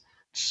difference.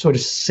 Sort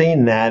of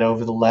seen that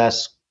over the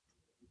last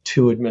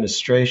two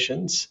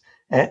administrations.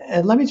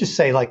 And let me just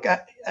say, I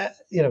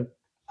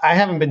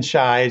haven't been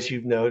shy, as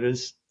you've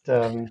noticed,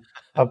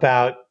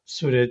 about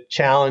sort of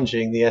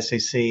challenging the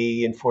SEC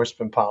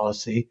enforcement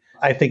policy.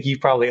 I think you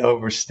probably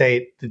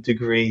overstate the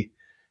degree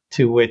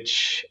to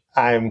which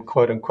I'm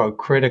quote unquote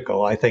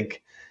critical. I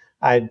think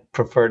I'd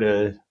prefer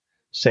to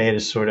say it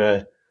as sort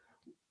of,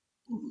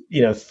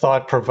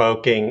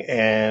 thought-provoking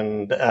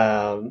and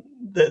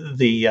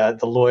the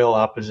loyal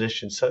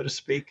opposition, so to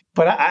speak.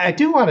 But I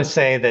do want to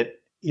say that,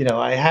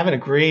 I haven't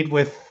agreed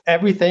with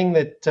everything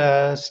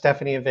that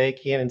Stephanie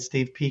Avakian and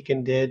Steve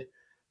Pekin did,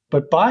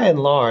 but by and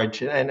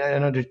large, and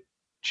under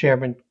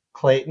Chairman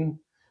Clayton,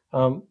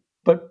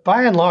 but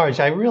by and large,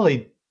 I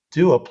really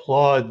do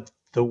applaud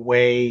the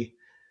way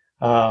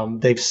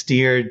they've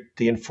steered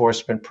the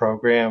enforcement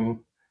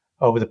program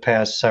over the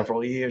past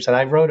several years. And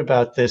I wrote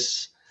about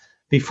this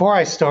before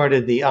I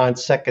started the On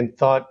Second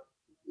Thought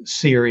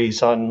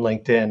series on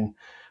LinkedIn.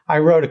 I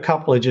wrote a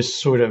couple of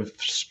just sort of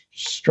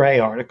stray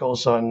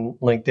articles on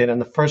LinkedIn. And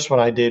the first one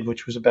I did,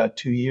 which was about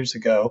 2 years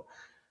ago,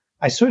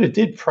 I sort of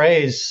did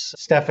praise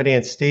Stephanie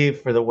and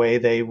Steve for the way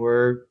they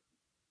were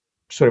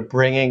sort of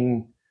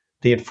bringing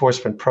the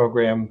enforcement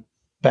program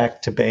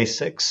back to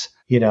basics,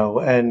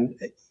 and,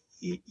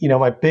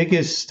 my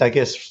biggest, I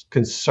guess,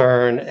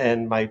 concern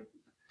and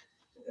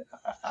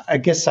I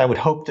guess I would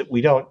hope that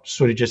we don't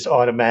sort of just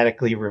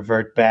automatically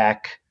revert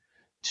back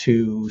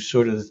to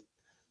sort of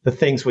the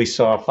things we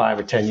saw 5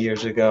 or 10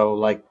 years ago,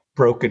 like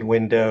broken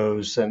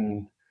windows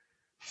and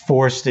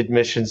forced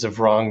admissions of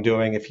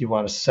wrongdoing if you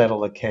want to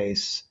settle a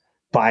case,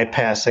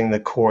 bypassing the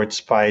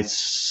courts by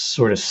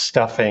sort of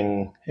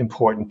stuffing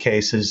important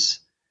cases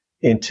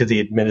into the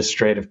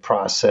administrative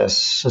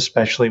process,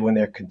 especially when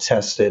they're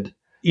contested.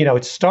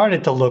 It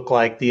started to look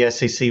like the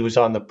SEC was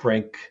on the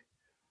brink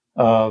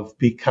of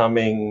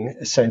becoming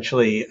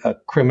essentially a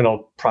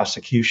criminal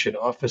prosecution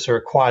office or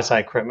a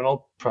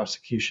quasi-criminal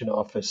prosecution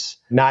office,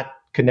 not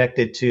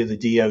connected to the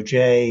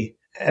DOJ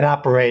and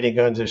operating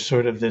under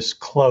sort of this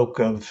cloak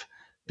of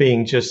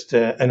being just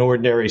an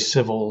ordinary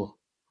civil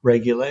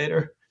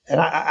regulator. And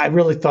I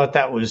really thought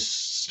that was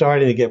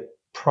starting to get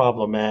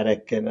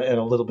problematic and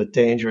a little bit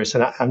dangerous.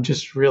 And I'm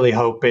just really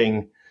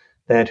hoping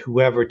that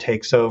whoever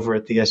takes over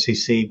at the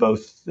SEC,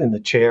 both in the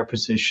chair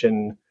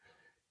position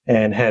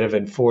and head of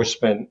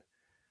enforcement,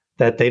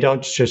 that they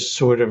don't just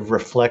sort of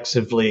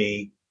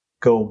reflexively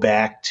go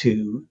back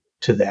to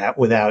that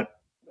without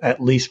at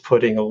least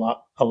putting a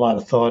lot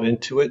of thought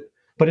into it.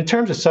 But in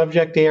terms of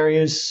subject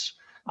areas,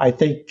 I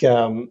think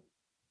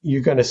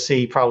you're going to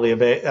see probably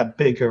a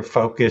bigger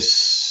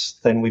focus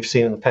than we've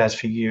seen in the past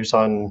few years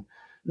on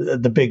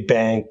the big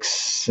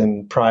banks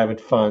and private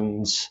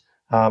funds.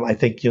 I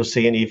think you'll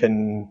see an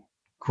even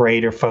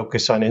greater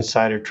focus on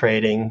insider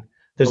trading.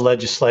 There's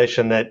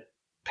legislation that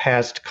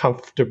passed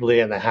comfortably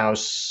in the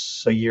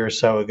House a year or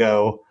so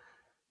ago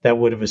that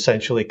would have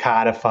essentially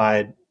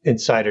codified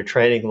insider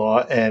trading law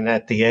and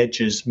at the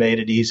edges made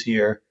it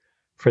easier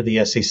for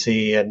the SEC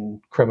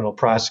and criminal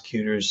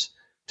prosecutors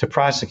to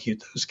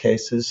prosecute those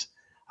cases,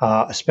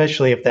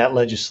 especially if that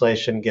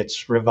legislation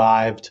gets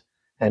revived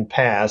and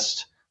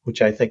passed,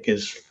 which I think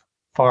is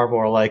far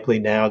more likely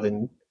now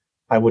than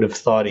I would have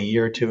thought a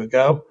year or two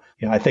ago.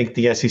 I think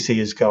the SEC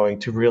is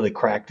going to really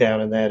crack down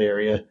in that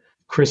area.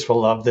 Chris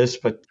will love this,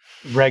 but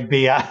Reg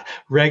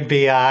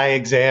BI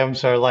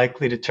exams are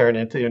likely to turn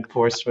into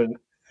enforcement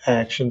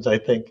actions, I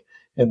think,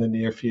 in the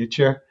near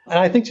future. And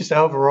I think just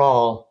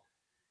overall,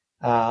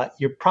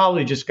 you're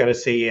probably just going to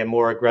see a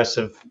more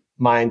aggressive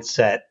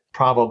mindset,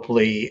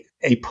 probably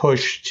a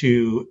push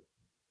to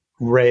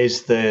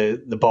raise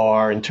the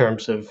bar in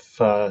terms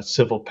of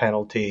civil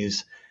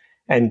penalties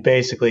and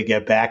basically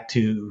get back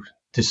to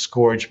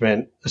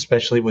disgorgement,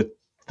 especially with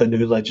the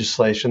new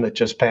legislation that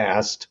just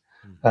passed.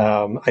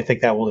 I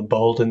think that will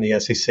embolden the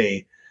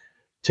SEC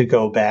to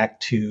go back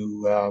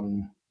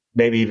to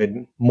maybe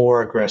even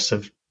more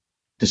aggressive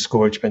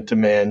disgorgement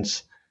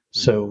demands.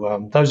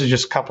 So those are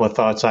just a couple of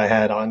thoughts I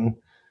had on,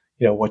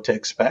 what to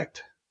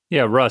expect.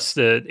 Yeah, Russ,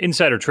 the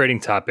insider trading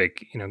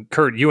topic,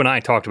 Kurt, you and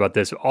I talked about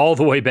this all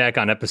the way back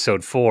on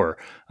episode 4,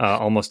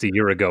 almost a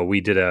year ago.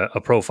 We did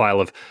a profile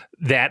of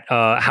that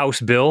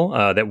House bill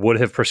that would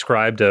have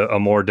prescribed a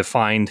more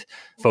defined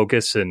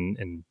focus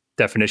and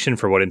definition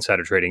for what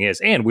insider trading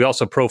is. And we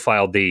also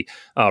profiled the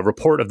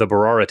report of the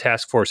Barara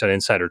Task Force on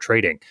Insider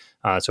Trading.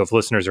 So if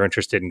listeners are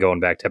interested in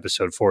going back to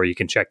episode 4, you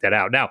can check that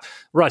out. Now,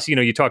 Russ,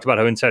 you talked about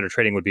how insider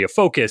trading would be a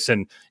focus,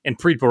 and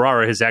Preet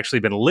Bharara has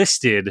actually been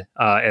listed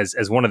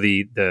as one of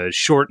the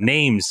short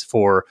names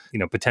for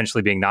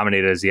potentially being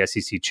nominated as the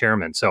SEC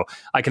chairman. So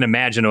I can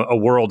imagine a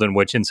world in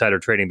which insider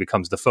trading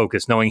becomes the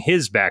focus, knowing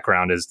his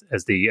background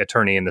as the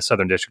attorney in the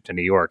Southern District of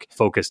New York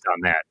focused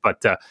on that.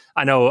 But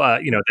I know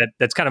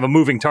that's kind of a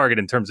moving target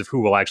in terms of who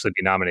will actually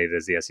be nominated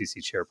as the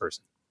SEC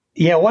chairperson.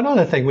 Yeah, one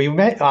other thing we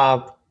met.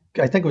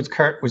 I think it was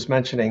Kurt was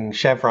mentioning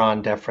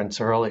Chevron deference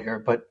earlier,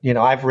 but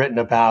I've written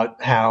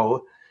about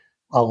how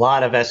a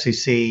lot of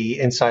SEC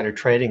insider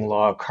trading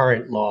law,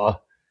 current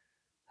law,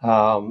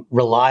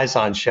 relies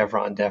on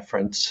Chevron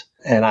deference,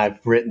 and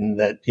I've written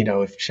that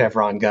if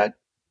Chevron got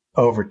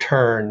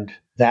overturned,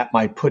 that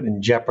might put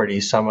in jeopardy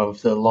some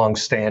of the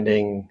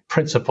longstanding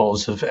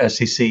principles of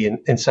SEC and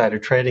insider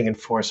trading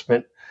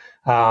enforcement.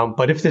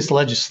 But if this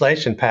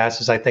legislation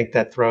passes, I think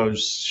that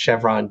throws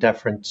Chevron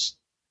deference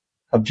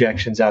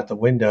objections out the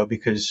window,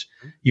 because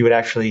you would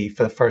actually,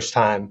 for the first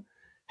time,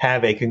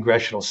 have a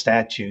congressional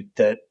statute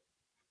that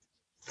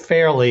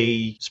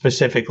fairly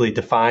specifically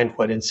defined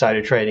what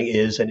insider trading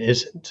is and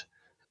isn't.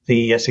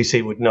 The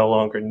SEC would no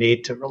longer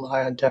need to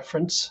rely on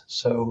deference.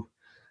 So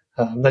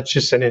that's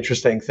just an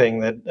interesting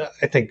thing that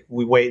I think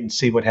we wait and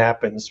see what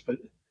happens, but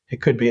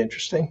it could be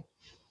interesting.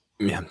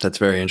 Yeah, that's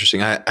very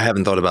interesting. I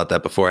haven't thought about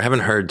that before. I haven't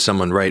heard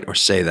someone write or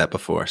say that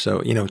before. So,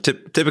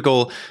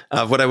 typical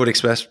of what I would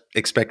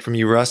expect from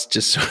you, Russ,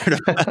 just sort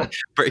of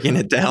breaking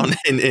it down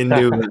in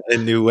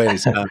new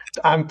ways.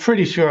 I'm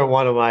pretty sure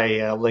one of my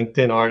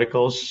LinkedIn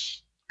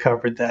articles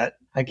covered that.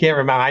 I can't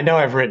remember. I know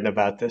I've written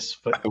about this,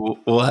 but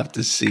we'll have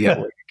to see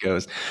how it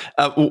goes.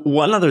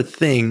 One other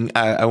thing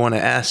I want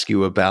to ask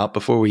you about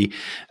before we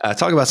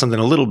talk about something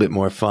a little bit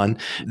more fun.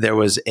 There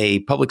was a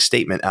public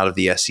statement out of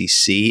the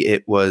SEC.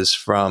 It was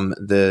from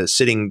the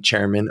sitting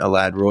chairman,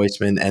 Elad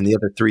Roisman, and the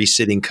other 3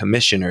 sitting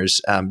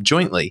commissioners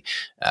jointly,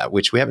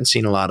 which we haven't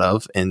seen a lot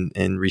of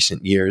in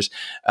recent years.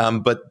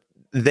 But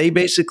they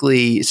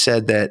basically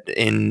said that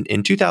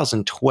in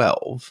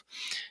 2012,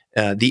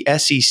 the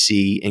SEC,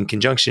 in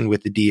conjunction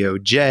with the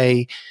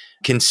DOJ,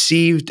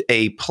 conceived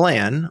a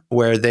plan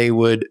where they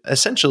would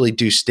essentially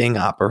do sting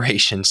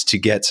operations to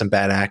get some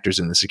bad actors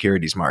in the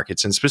securities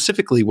markets. And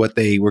specifically what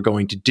they were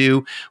going to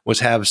do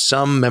was have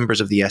some members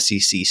of the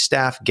SEC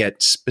staff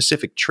get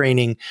specific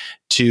training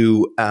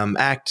to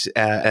act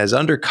as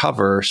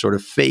undercover sort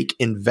of fake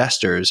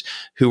investors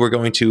who were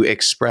going to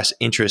express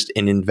interest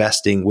in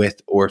investing with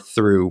or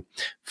through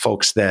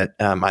folks that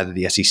either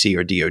the SEC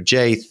or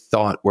DOJ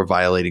thought were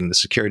violating the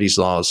securities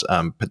laws,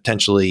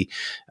 potentially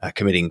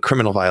committing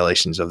criminal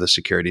violations of the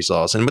securities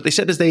laws. And what they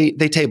said is they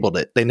tabled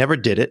it. They never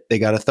did it. They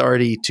got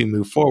authority to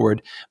move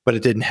forward, but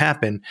it didn't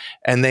happen.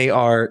 And they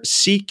are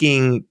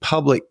seeking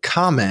public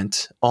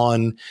comment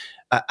on,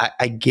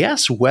 I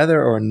guess,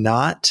 whether or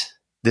not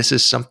this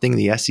is something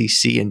the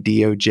SEC and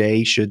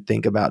DOJ should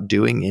think about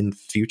doing in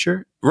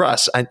future.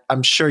 Russ,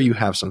 I'm sure you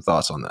have some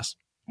thoughts on this.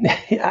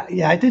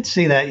 Yeah, I did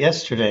see that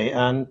yesterday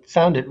and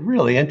found it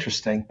really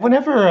interesting.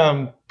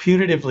 Whenever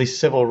putatively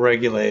civil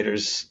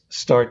regulators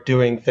start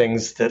doing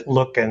things that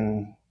look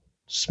and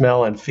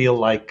smell and feel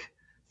like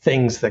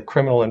things that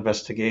criminal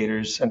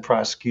investigators and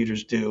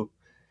prosecutors do,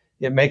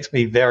 it makes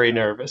me very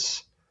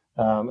nervous,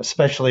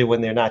 especially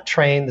when they're not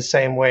trained the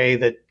same way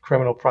that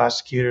criminal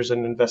prosecutors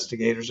and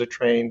investigators are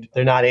trained.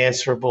 They're not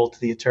answerable to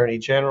the Attorney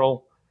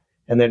General,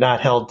 and they're not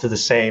held to the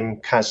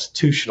same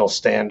constitutional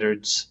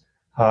standards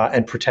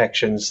and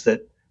protections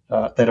that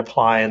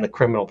apply in the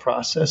criminal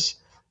process.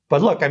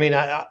 But look, I mean,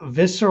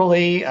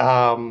 viscerally,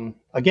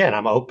 again,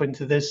 I'm open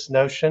to this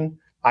notion.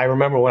 I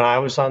remember when I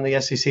was on the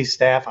SEC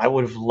staff, I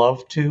would have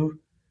loved to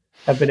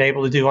have been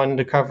able to do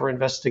undercover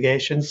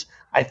investigations.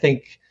 I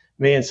think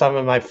me and some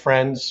of my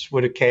friends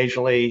would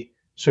occasionally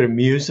sort of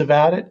muse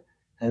about it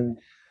and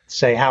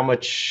say how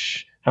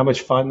much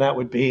fun that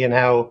would be and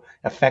how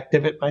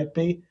effective it might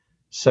be.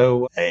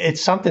 So it's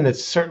something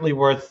that's certainly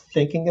worth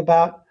thinking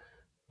about.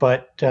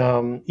 But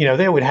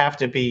there would have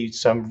to be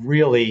some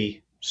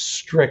really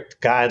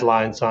strict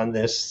guidelines on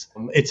this.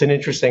 It's an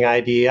interesting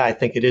idea. I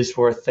think it is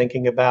worth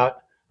thinking about.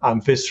 I'm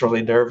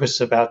viscerally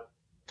nervous about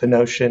the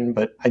notion,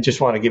 but I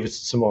just want to give it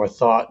some more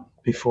thought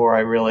before I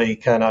really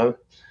kind of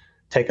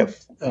take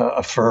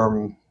a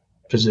firm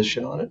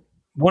position on it.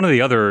 One of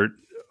the other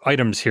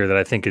items here that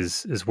I think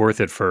is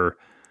worth it for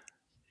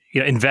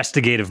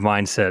investigative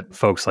mindset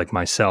folks like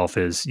myself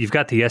is you've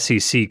got the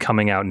SEC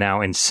coming out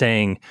now and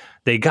saying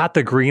they got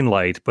the green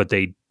light, but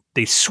they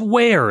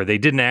swear they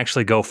didn't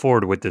actually go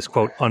forward with this,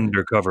 quote,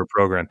 undercover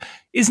program.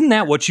 Isn't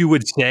that what you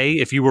would say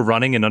if you were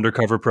running an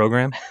undercover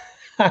program?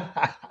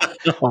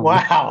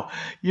 Wow,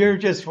 you're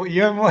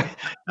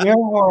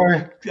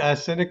more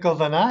cynical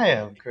than I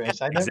am,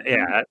 Chris.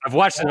 I've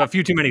watched a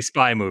few too many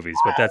spy movies,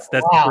 but that's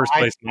the first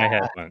place my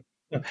head went.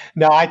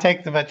 No, I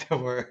take them at the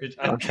word.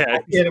 Okay,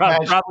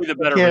 probably the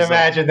better. I can't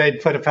imagine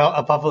they'd put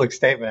a public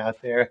statement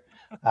out there.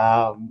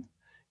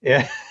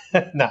 Yeah,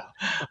 no,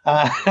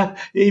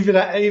 even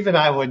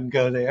I wouldn't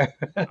go there.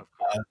 That's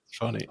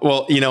funny.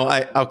 Well,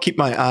 I'll keep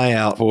my eye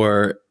out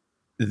for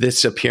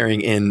this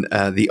appearing in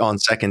the On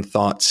Second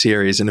Thought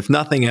series, and if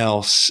nothing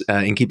else,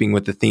 in keeping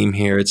with the theme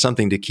here, it's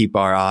something to keep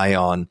our eye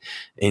on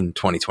in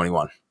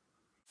 2021.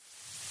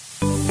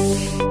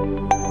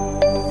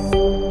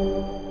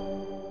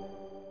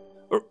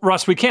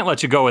 Russ, we can't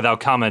let you go without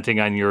commenting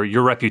on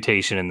your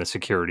reputation in the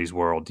securities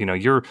world.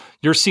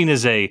 You're seen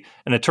as an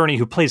attorney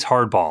who plays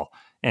hardball,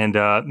 and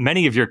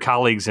many of your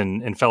colleagues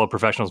and fellow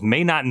professionals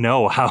may not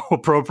know how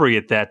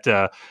appropriate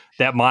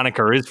that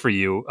moniker is for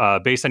you,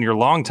 based on your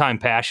longtime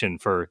passion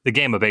for the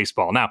game of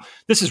baseball. Now,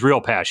 this is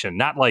real passion,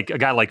 not like a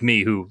guy like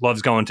me who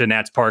loves going to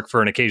Nats Park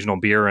for an occasional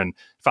beer and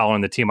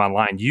following the team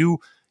online.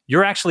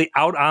 You're actually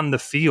out on the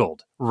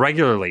field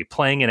regularly,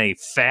 playing in a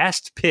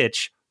fast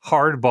pitch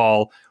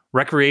hardball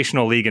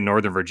recreational league in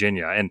Northern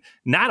Virginia. And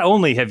not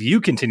only have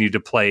you continued to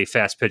play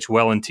fast pitch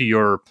well into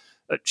your,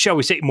 shall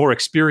we say, more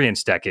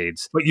experienced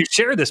decades, but you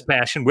share this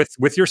passion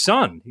with your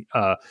son.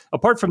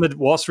 Apart from the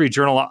Wall Street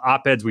Journal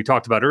op-eds we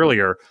talked about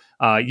earlier,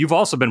 you've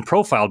also been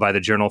profiled by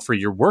the Journal for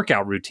your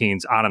workout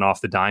routines on and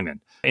off the diamond.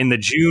 In the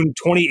June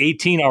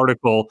 2018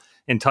 article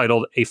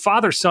entitled "A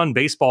Father-Son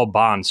Baseball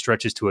Bond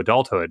Stretches to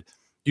Adulthood,"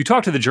 you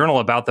talk to the Journal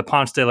about the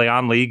Ponce de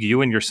Leon League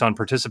you and your son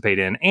participate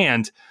in,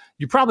 and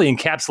you probably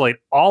encapsulate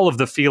all of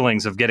the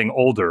feelings of getting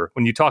older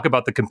when you talk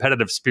about the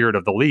competitive spirit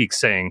of the league,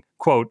 saying,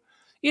 quote,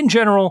 "In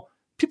general,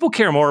 people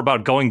care more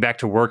about going back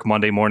to work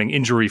Monday morning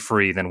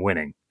injury-free than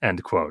winning,"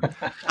 end quote.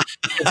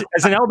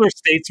 As an elder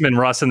statesman,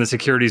 Russ, in the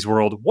securities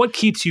world, what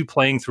keeps you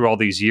playing through all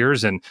these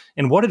years, and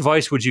what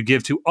advice would you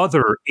give to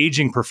other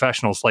aging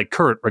professionals like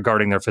Kurt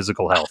regarding their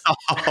physical health?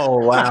 Oh,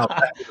 wow.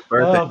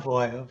 Oh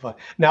boy.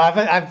 No,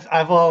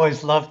 I've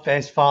always loved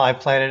baseball. I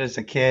played it as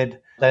a kid.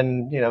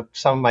 Then,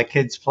 some of my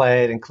kids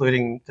played,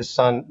 including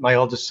my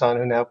oldest son,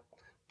 who now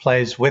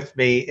plays with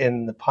me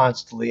in the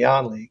Ponce de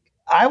Leon League.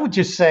 I would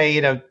just say,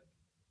 and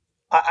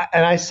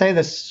I say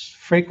this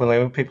frequently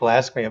when people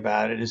ask me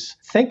about it, is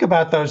think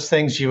about those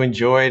things you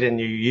enjoyed in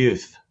your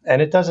youth.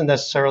 And it doesn't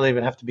necessarily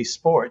even have to be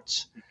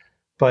sports.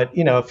 But,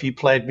 if you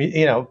played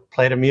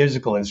a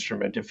musical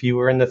instrument, if you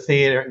were in the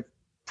theater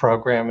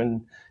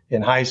program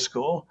in high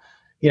school,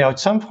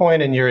 at some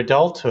point in your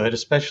adulthood,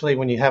 especially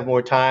when you have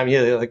more time,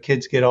 the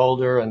kids get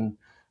older and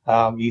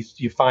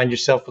you find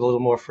yourself with a little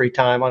more free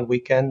time on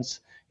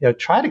weekends,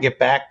 try to get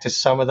back to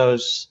some of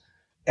those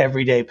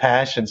everyday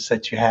passions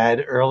that you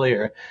had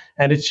earlier.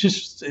 And it's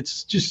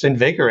just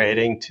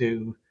invigorating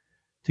to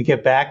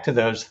get back to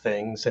those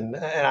things. And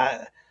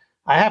I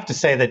have to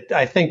say that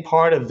I think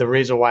part of the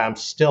reason why I'm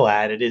still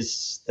at it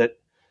is that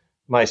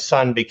my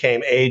son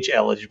became age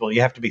eligible.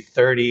 You have to be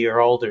 30 or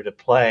older to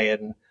play.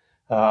 And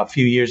a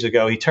few years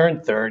ago, he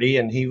turned 30,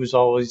 and he was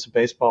always a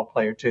baseball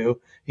player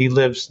too. He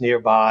lives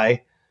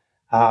nearby.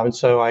 And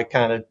so I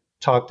kind of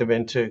talked him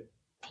into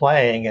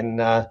playing. And,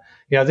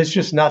 there's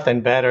just nothing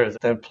better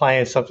than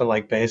playing something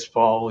like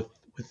baseball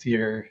with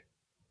your,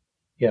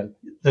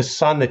 the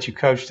son that you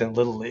coached in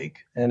Little League.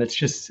 And it's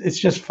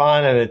just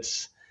fun, and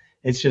it's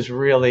just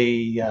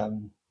really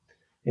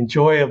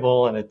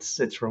enjoyable, and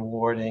it's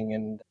rewarding,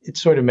 and it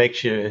sort of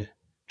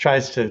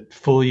tries to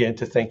fool you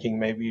into thinking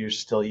maybe you're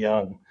still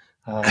young.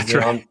 That's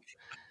right.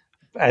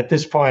 At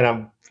this point,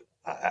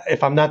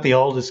 if I'm not the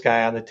oldest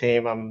guy on the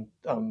team,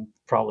 I'm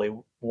probably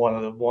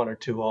one or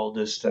two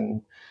oldest,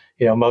 and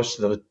most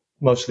of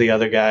the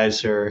other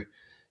guys are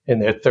in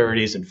their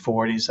 30s and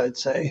 40s, I'd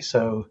say.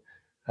 So,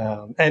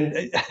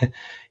 and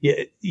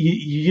you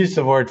use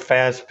the word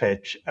fast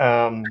pitch.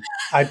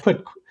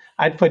 I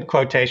I'd put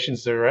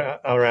quotations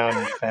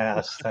around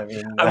fast. I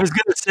mean, I was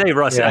going to say,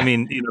 Russ, yeah. I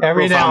mean,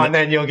 every now and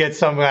then you'll get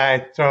some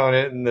guy throwing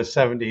it in the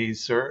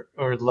 70s or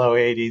low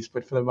 80s,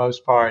 but for the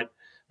most part,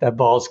 that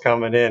ball's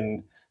coming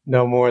in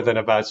no more than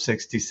about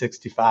 60,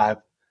 65.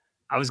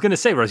 I was going to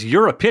say, Russ,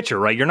 you're a pitcher,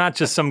 right? You're not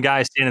just some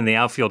guy standing in the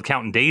outfield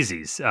counting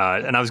daisies.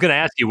 And I was going to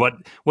ask you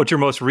what your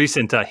most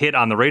recent hit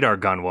on the radar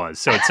gun was.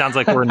 So it sounds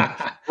like we're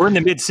in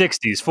the mid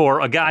 60s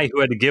for a guy who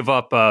had to give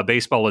up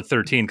baseball at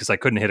 13 because I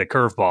couldn't hit a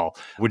curveball,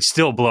 which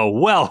still blow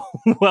well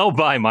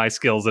by my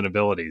skills and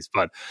abilities.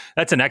 But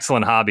that's an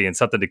excellent hobby and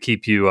something to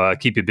keep you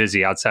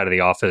busy outside of the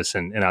office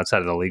and outside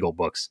of the legal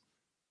books.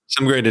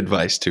 Some great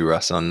advice too,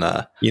 Russ, on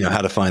how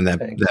to find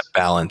that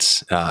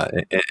balance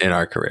in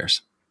our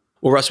careers.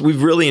 Well, Russ,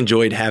 we've really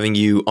enjoyed having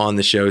you on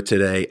the show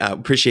today. I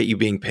appreciate you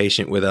being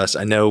patient with us.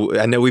 I know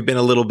we've been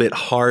a little bit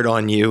hard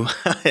on you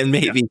and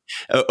maybe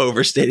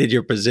overstated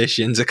your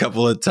positions a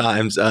couple of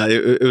times.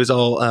 It was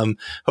all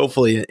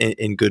hopefully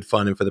in good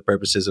fun and for the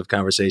purposes of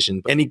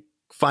conversation. Any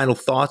final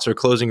thoughts or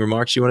closing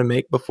remarks you want to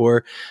make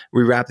before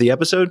we wrap the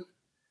episode?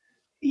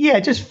 Yeah,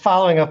 just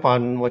following up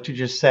on what you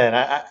just said.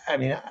 I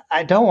mean,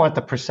 I don't want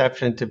the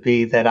perception to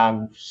be that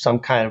I'm some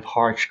kind of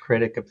harsh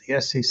critic of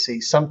the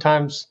SEC.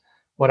 Sometimes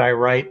what I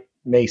write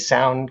may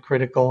sound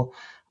critical.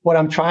 What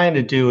I'm trying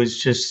to do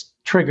is just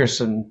trigger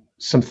some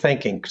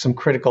thinking, some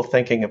critical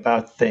thinking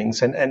about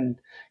things. And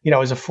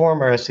as a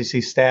former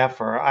SEC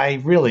staffer,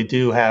 I really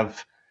do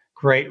have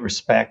great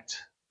respect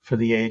for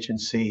the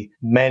agency.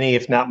 Many,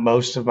 if not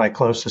most, of my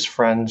closest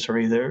friends are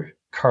either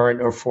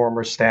current or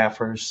former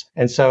staffers.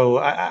 And so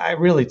I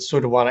really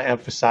sort of want to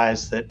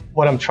emphasize that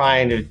what I'm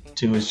trying to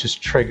do is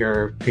just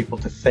trigger people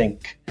to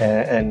think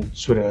and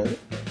sort of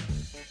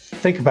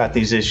think about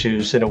these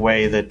issues in a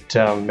way that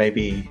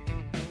maybe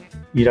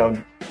you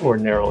don't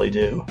ordinarily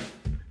do.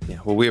 Yeah,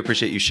 well, we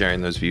appreciate you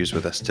sharing those views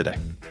with us today.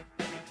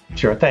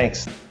 Sure,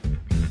 thanks.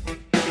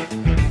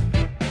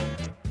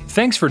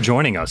 Thanks for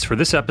joining us for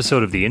this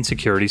episode of the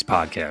Insecurities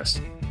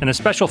Podcast. And a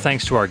special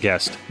thanks to our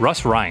guest,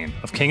 Russ Ryan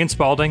of King &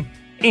 Spalding,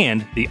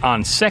 and the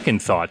On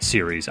Second Thought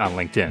series on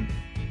LinkedIn.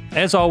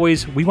 As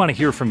always, we want to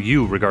hear from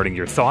you regarding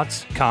your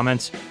thoughts,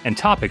 comments, and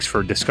topics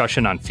for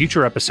discussion on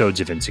future episodes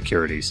of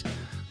Insecurities.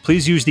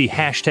 Please use the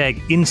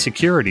hashtag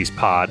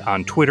InsecuritiesPod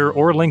on Twitter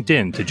or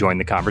LinkedIn to join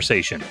the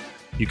conversation.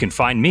 You can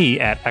find me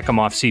at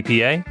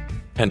EcomoffCPA.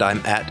 And I'm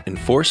at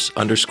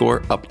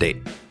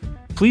Enforce_update.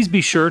 Please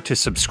be sure to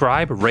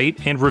subscribe,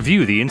 rate, and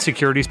review the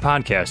Insecurities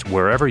Podcast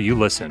wherever you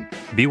listen.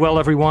 Be well,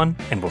 everyone,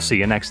 and we'll see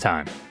you next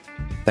time.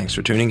 Thanks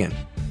for tuning in.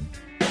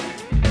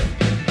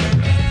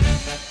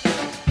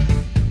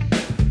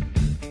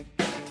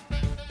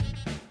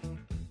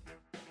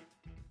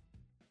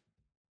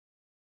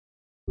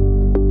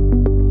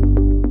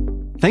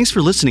 Thanks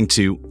for listening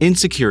to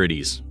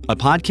Insecurities, a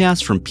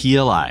podcast from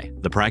PLI,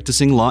 the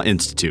Practicing Law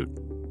Institute.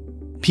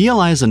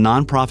 PLI is a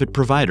nonprofit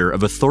provider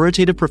of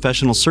authoritative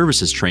professional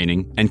services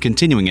training and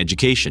continuing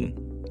education.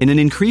 In an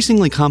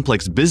increasingly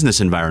complex business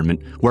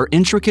environment where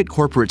intricate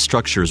corporate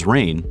structures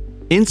reign,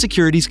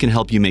 Insecurities can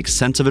help you make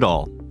sense of it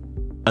all.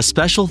 A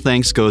special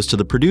thanks goes to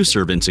the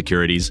producer of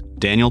Insecurities,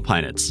 Daniel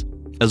Peinitz,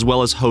 as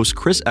well as hosts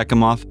Chris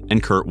Ecomoff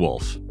and Kurt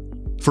Wolf.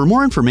 For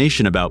more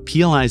information about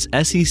PLI's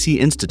SEC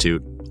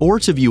Institute, or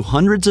to view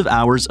hundreds of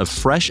hours of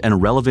fresh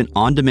and relevant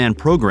on-demand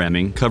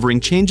programming covering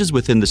changes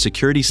within the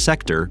security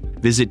sector,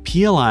 visit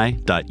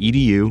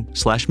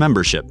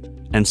pli.edu/membership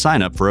and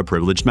sign up for a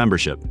privileged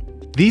membership.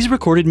 These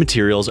recorded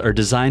materials are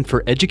designed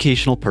for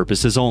educational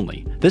purposes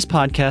only. This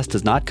podcast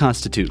does not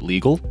constitute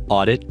legal,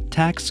 audit,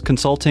 tax,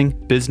 consulting,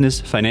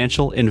 business,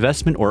 financial,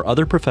 investment, or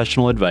other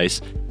professional advice,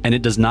 and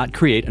it does not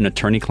create an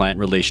attorney-client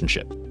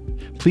relationship.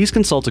 Please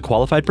consult a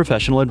qualified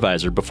professional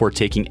advisor before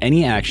taking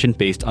any action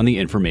based on the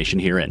information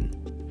herein.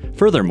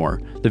 Furthermore,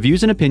 the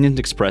views and opinions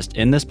expressed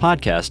in this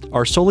podcast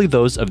are solely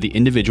those of the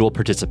individual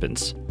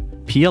participants.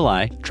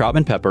 PLI,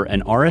 Troutman Pepper,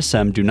 and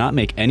RSM do not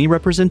make any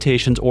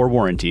representations or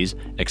warranties,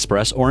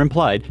 express or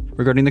implied,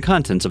 regarding the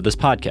contents of this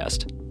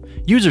podcast.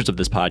 Users of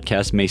this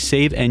podcast may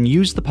save and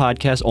use the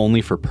podcast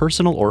only for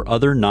personal or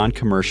other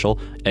non-commercial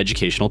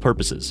educational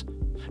purposes.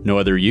 No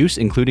other use,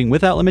 including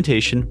without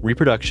limitation,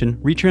 reproduction,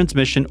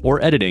 retransmission,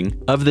 or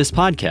editing of this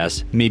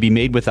podcast may be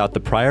made without the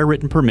prior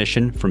written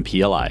permission from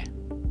PLI.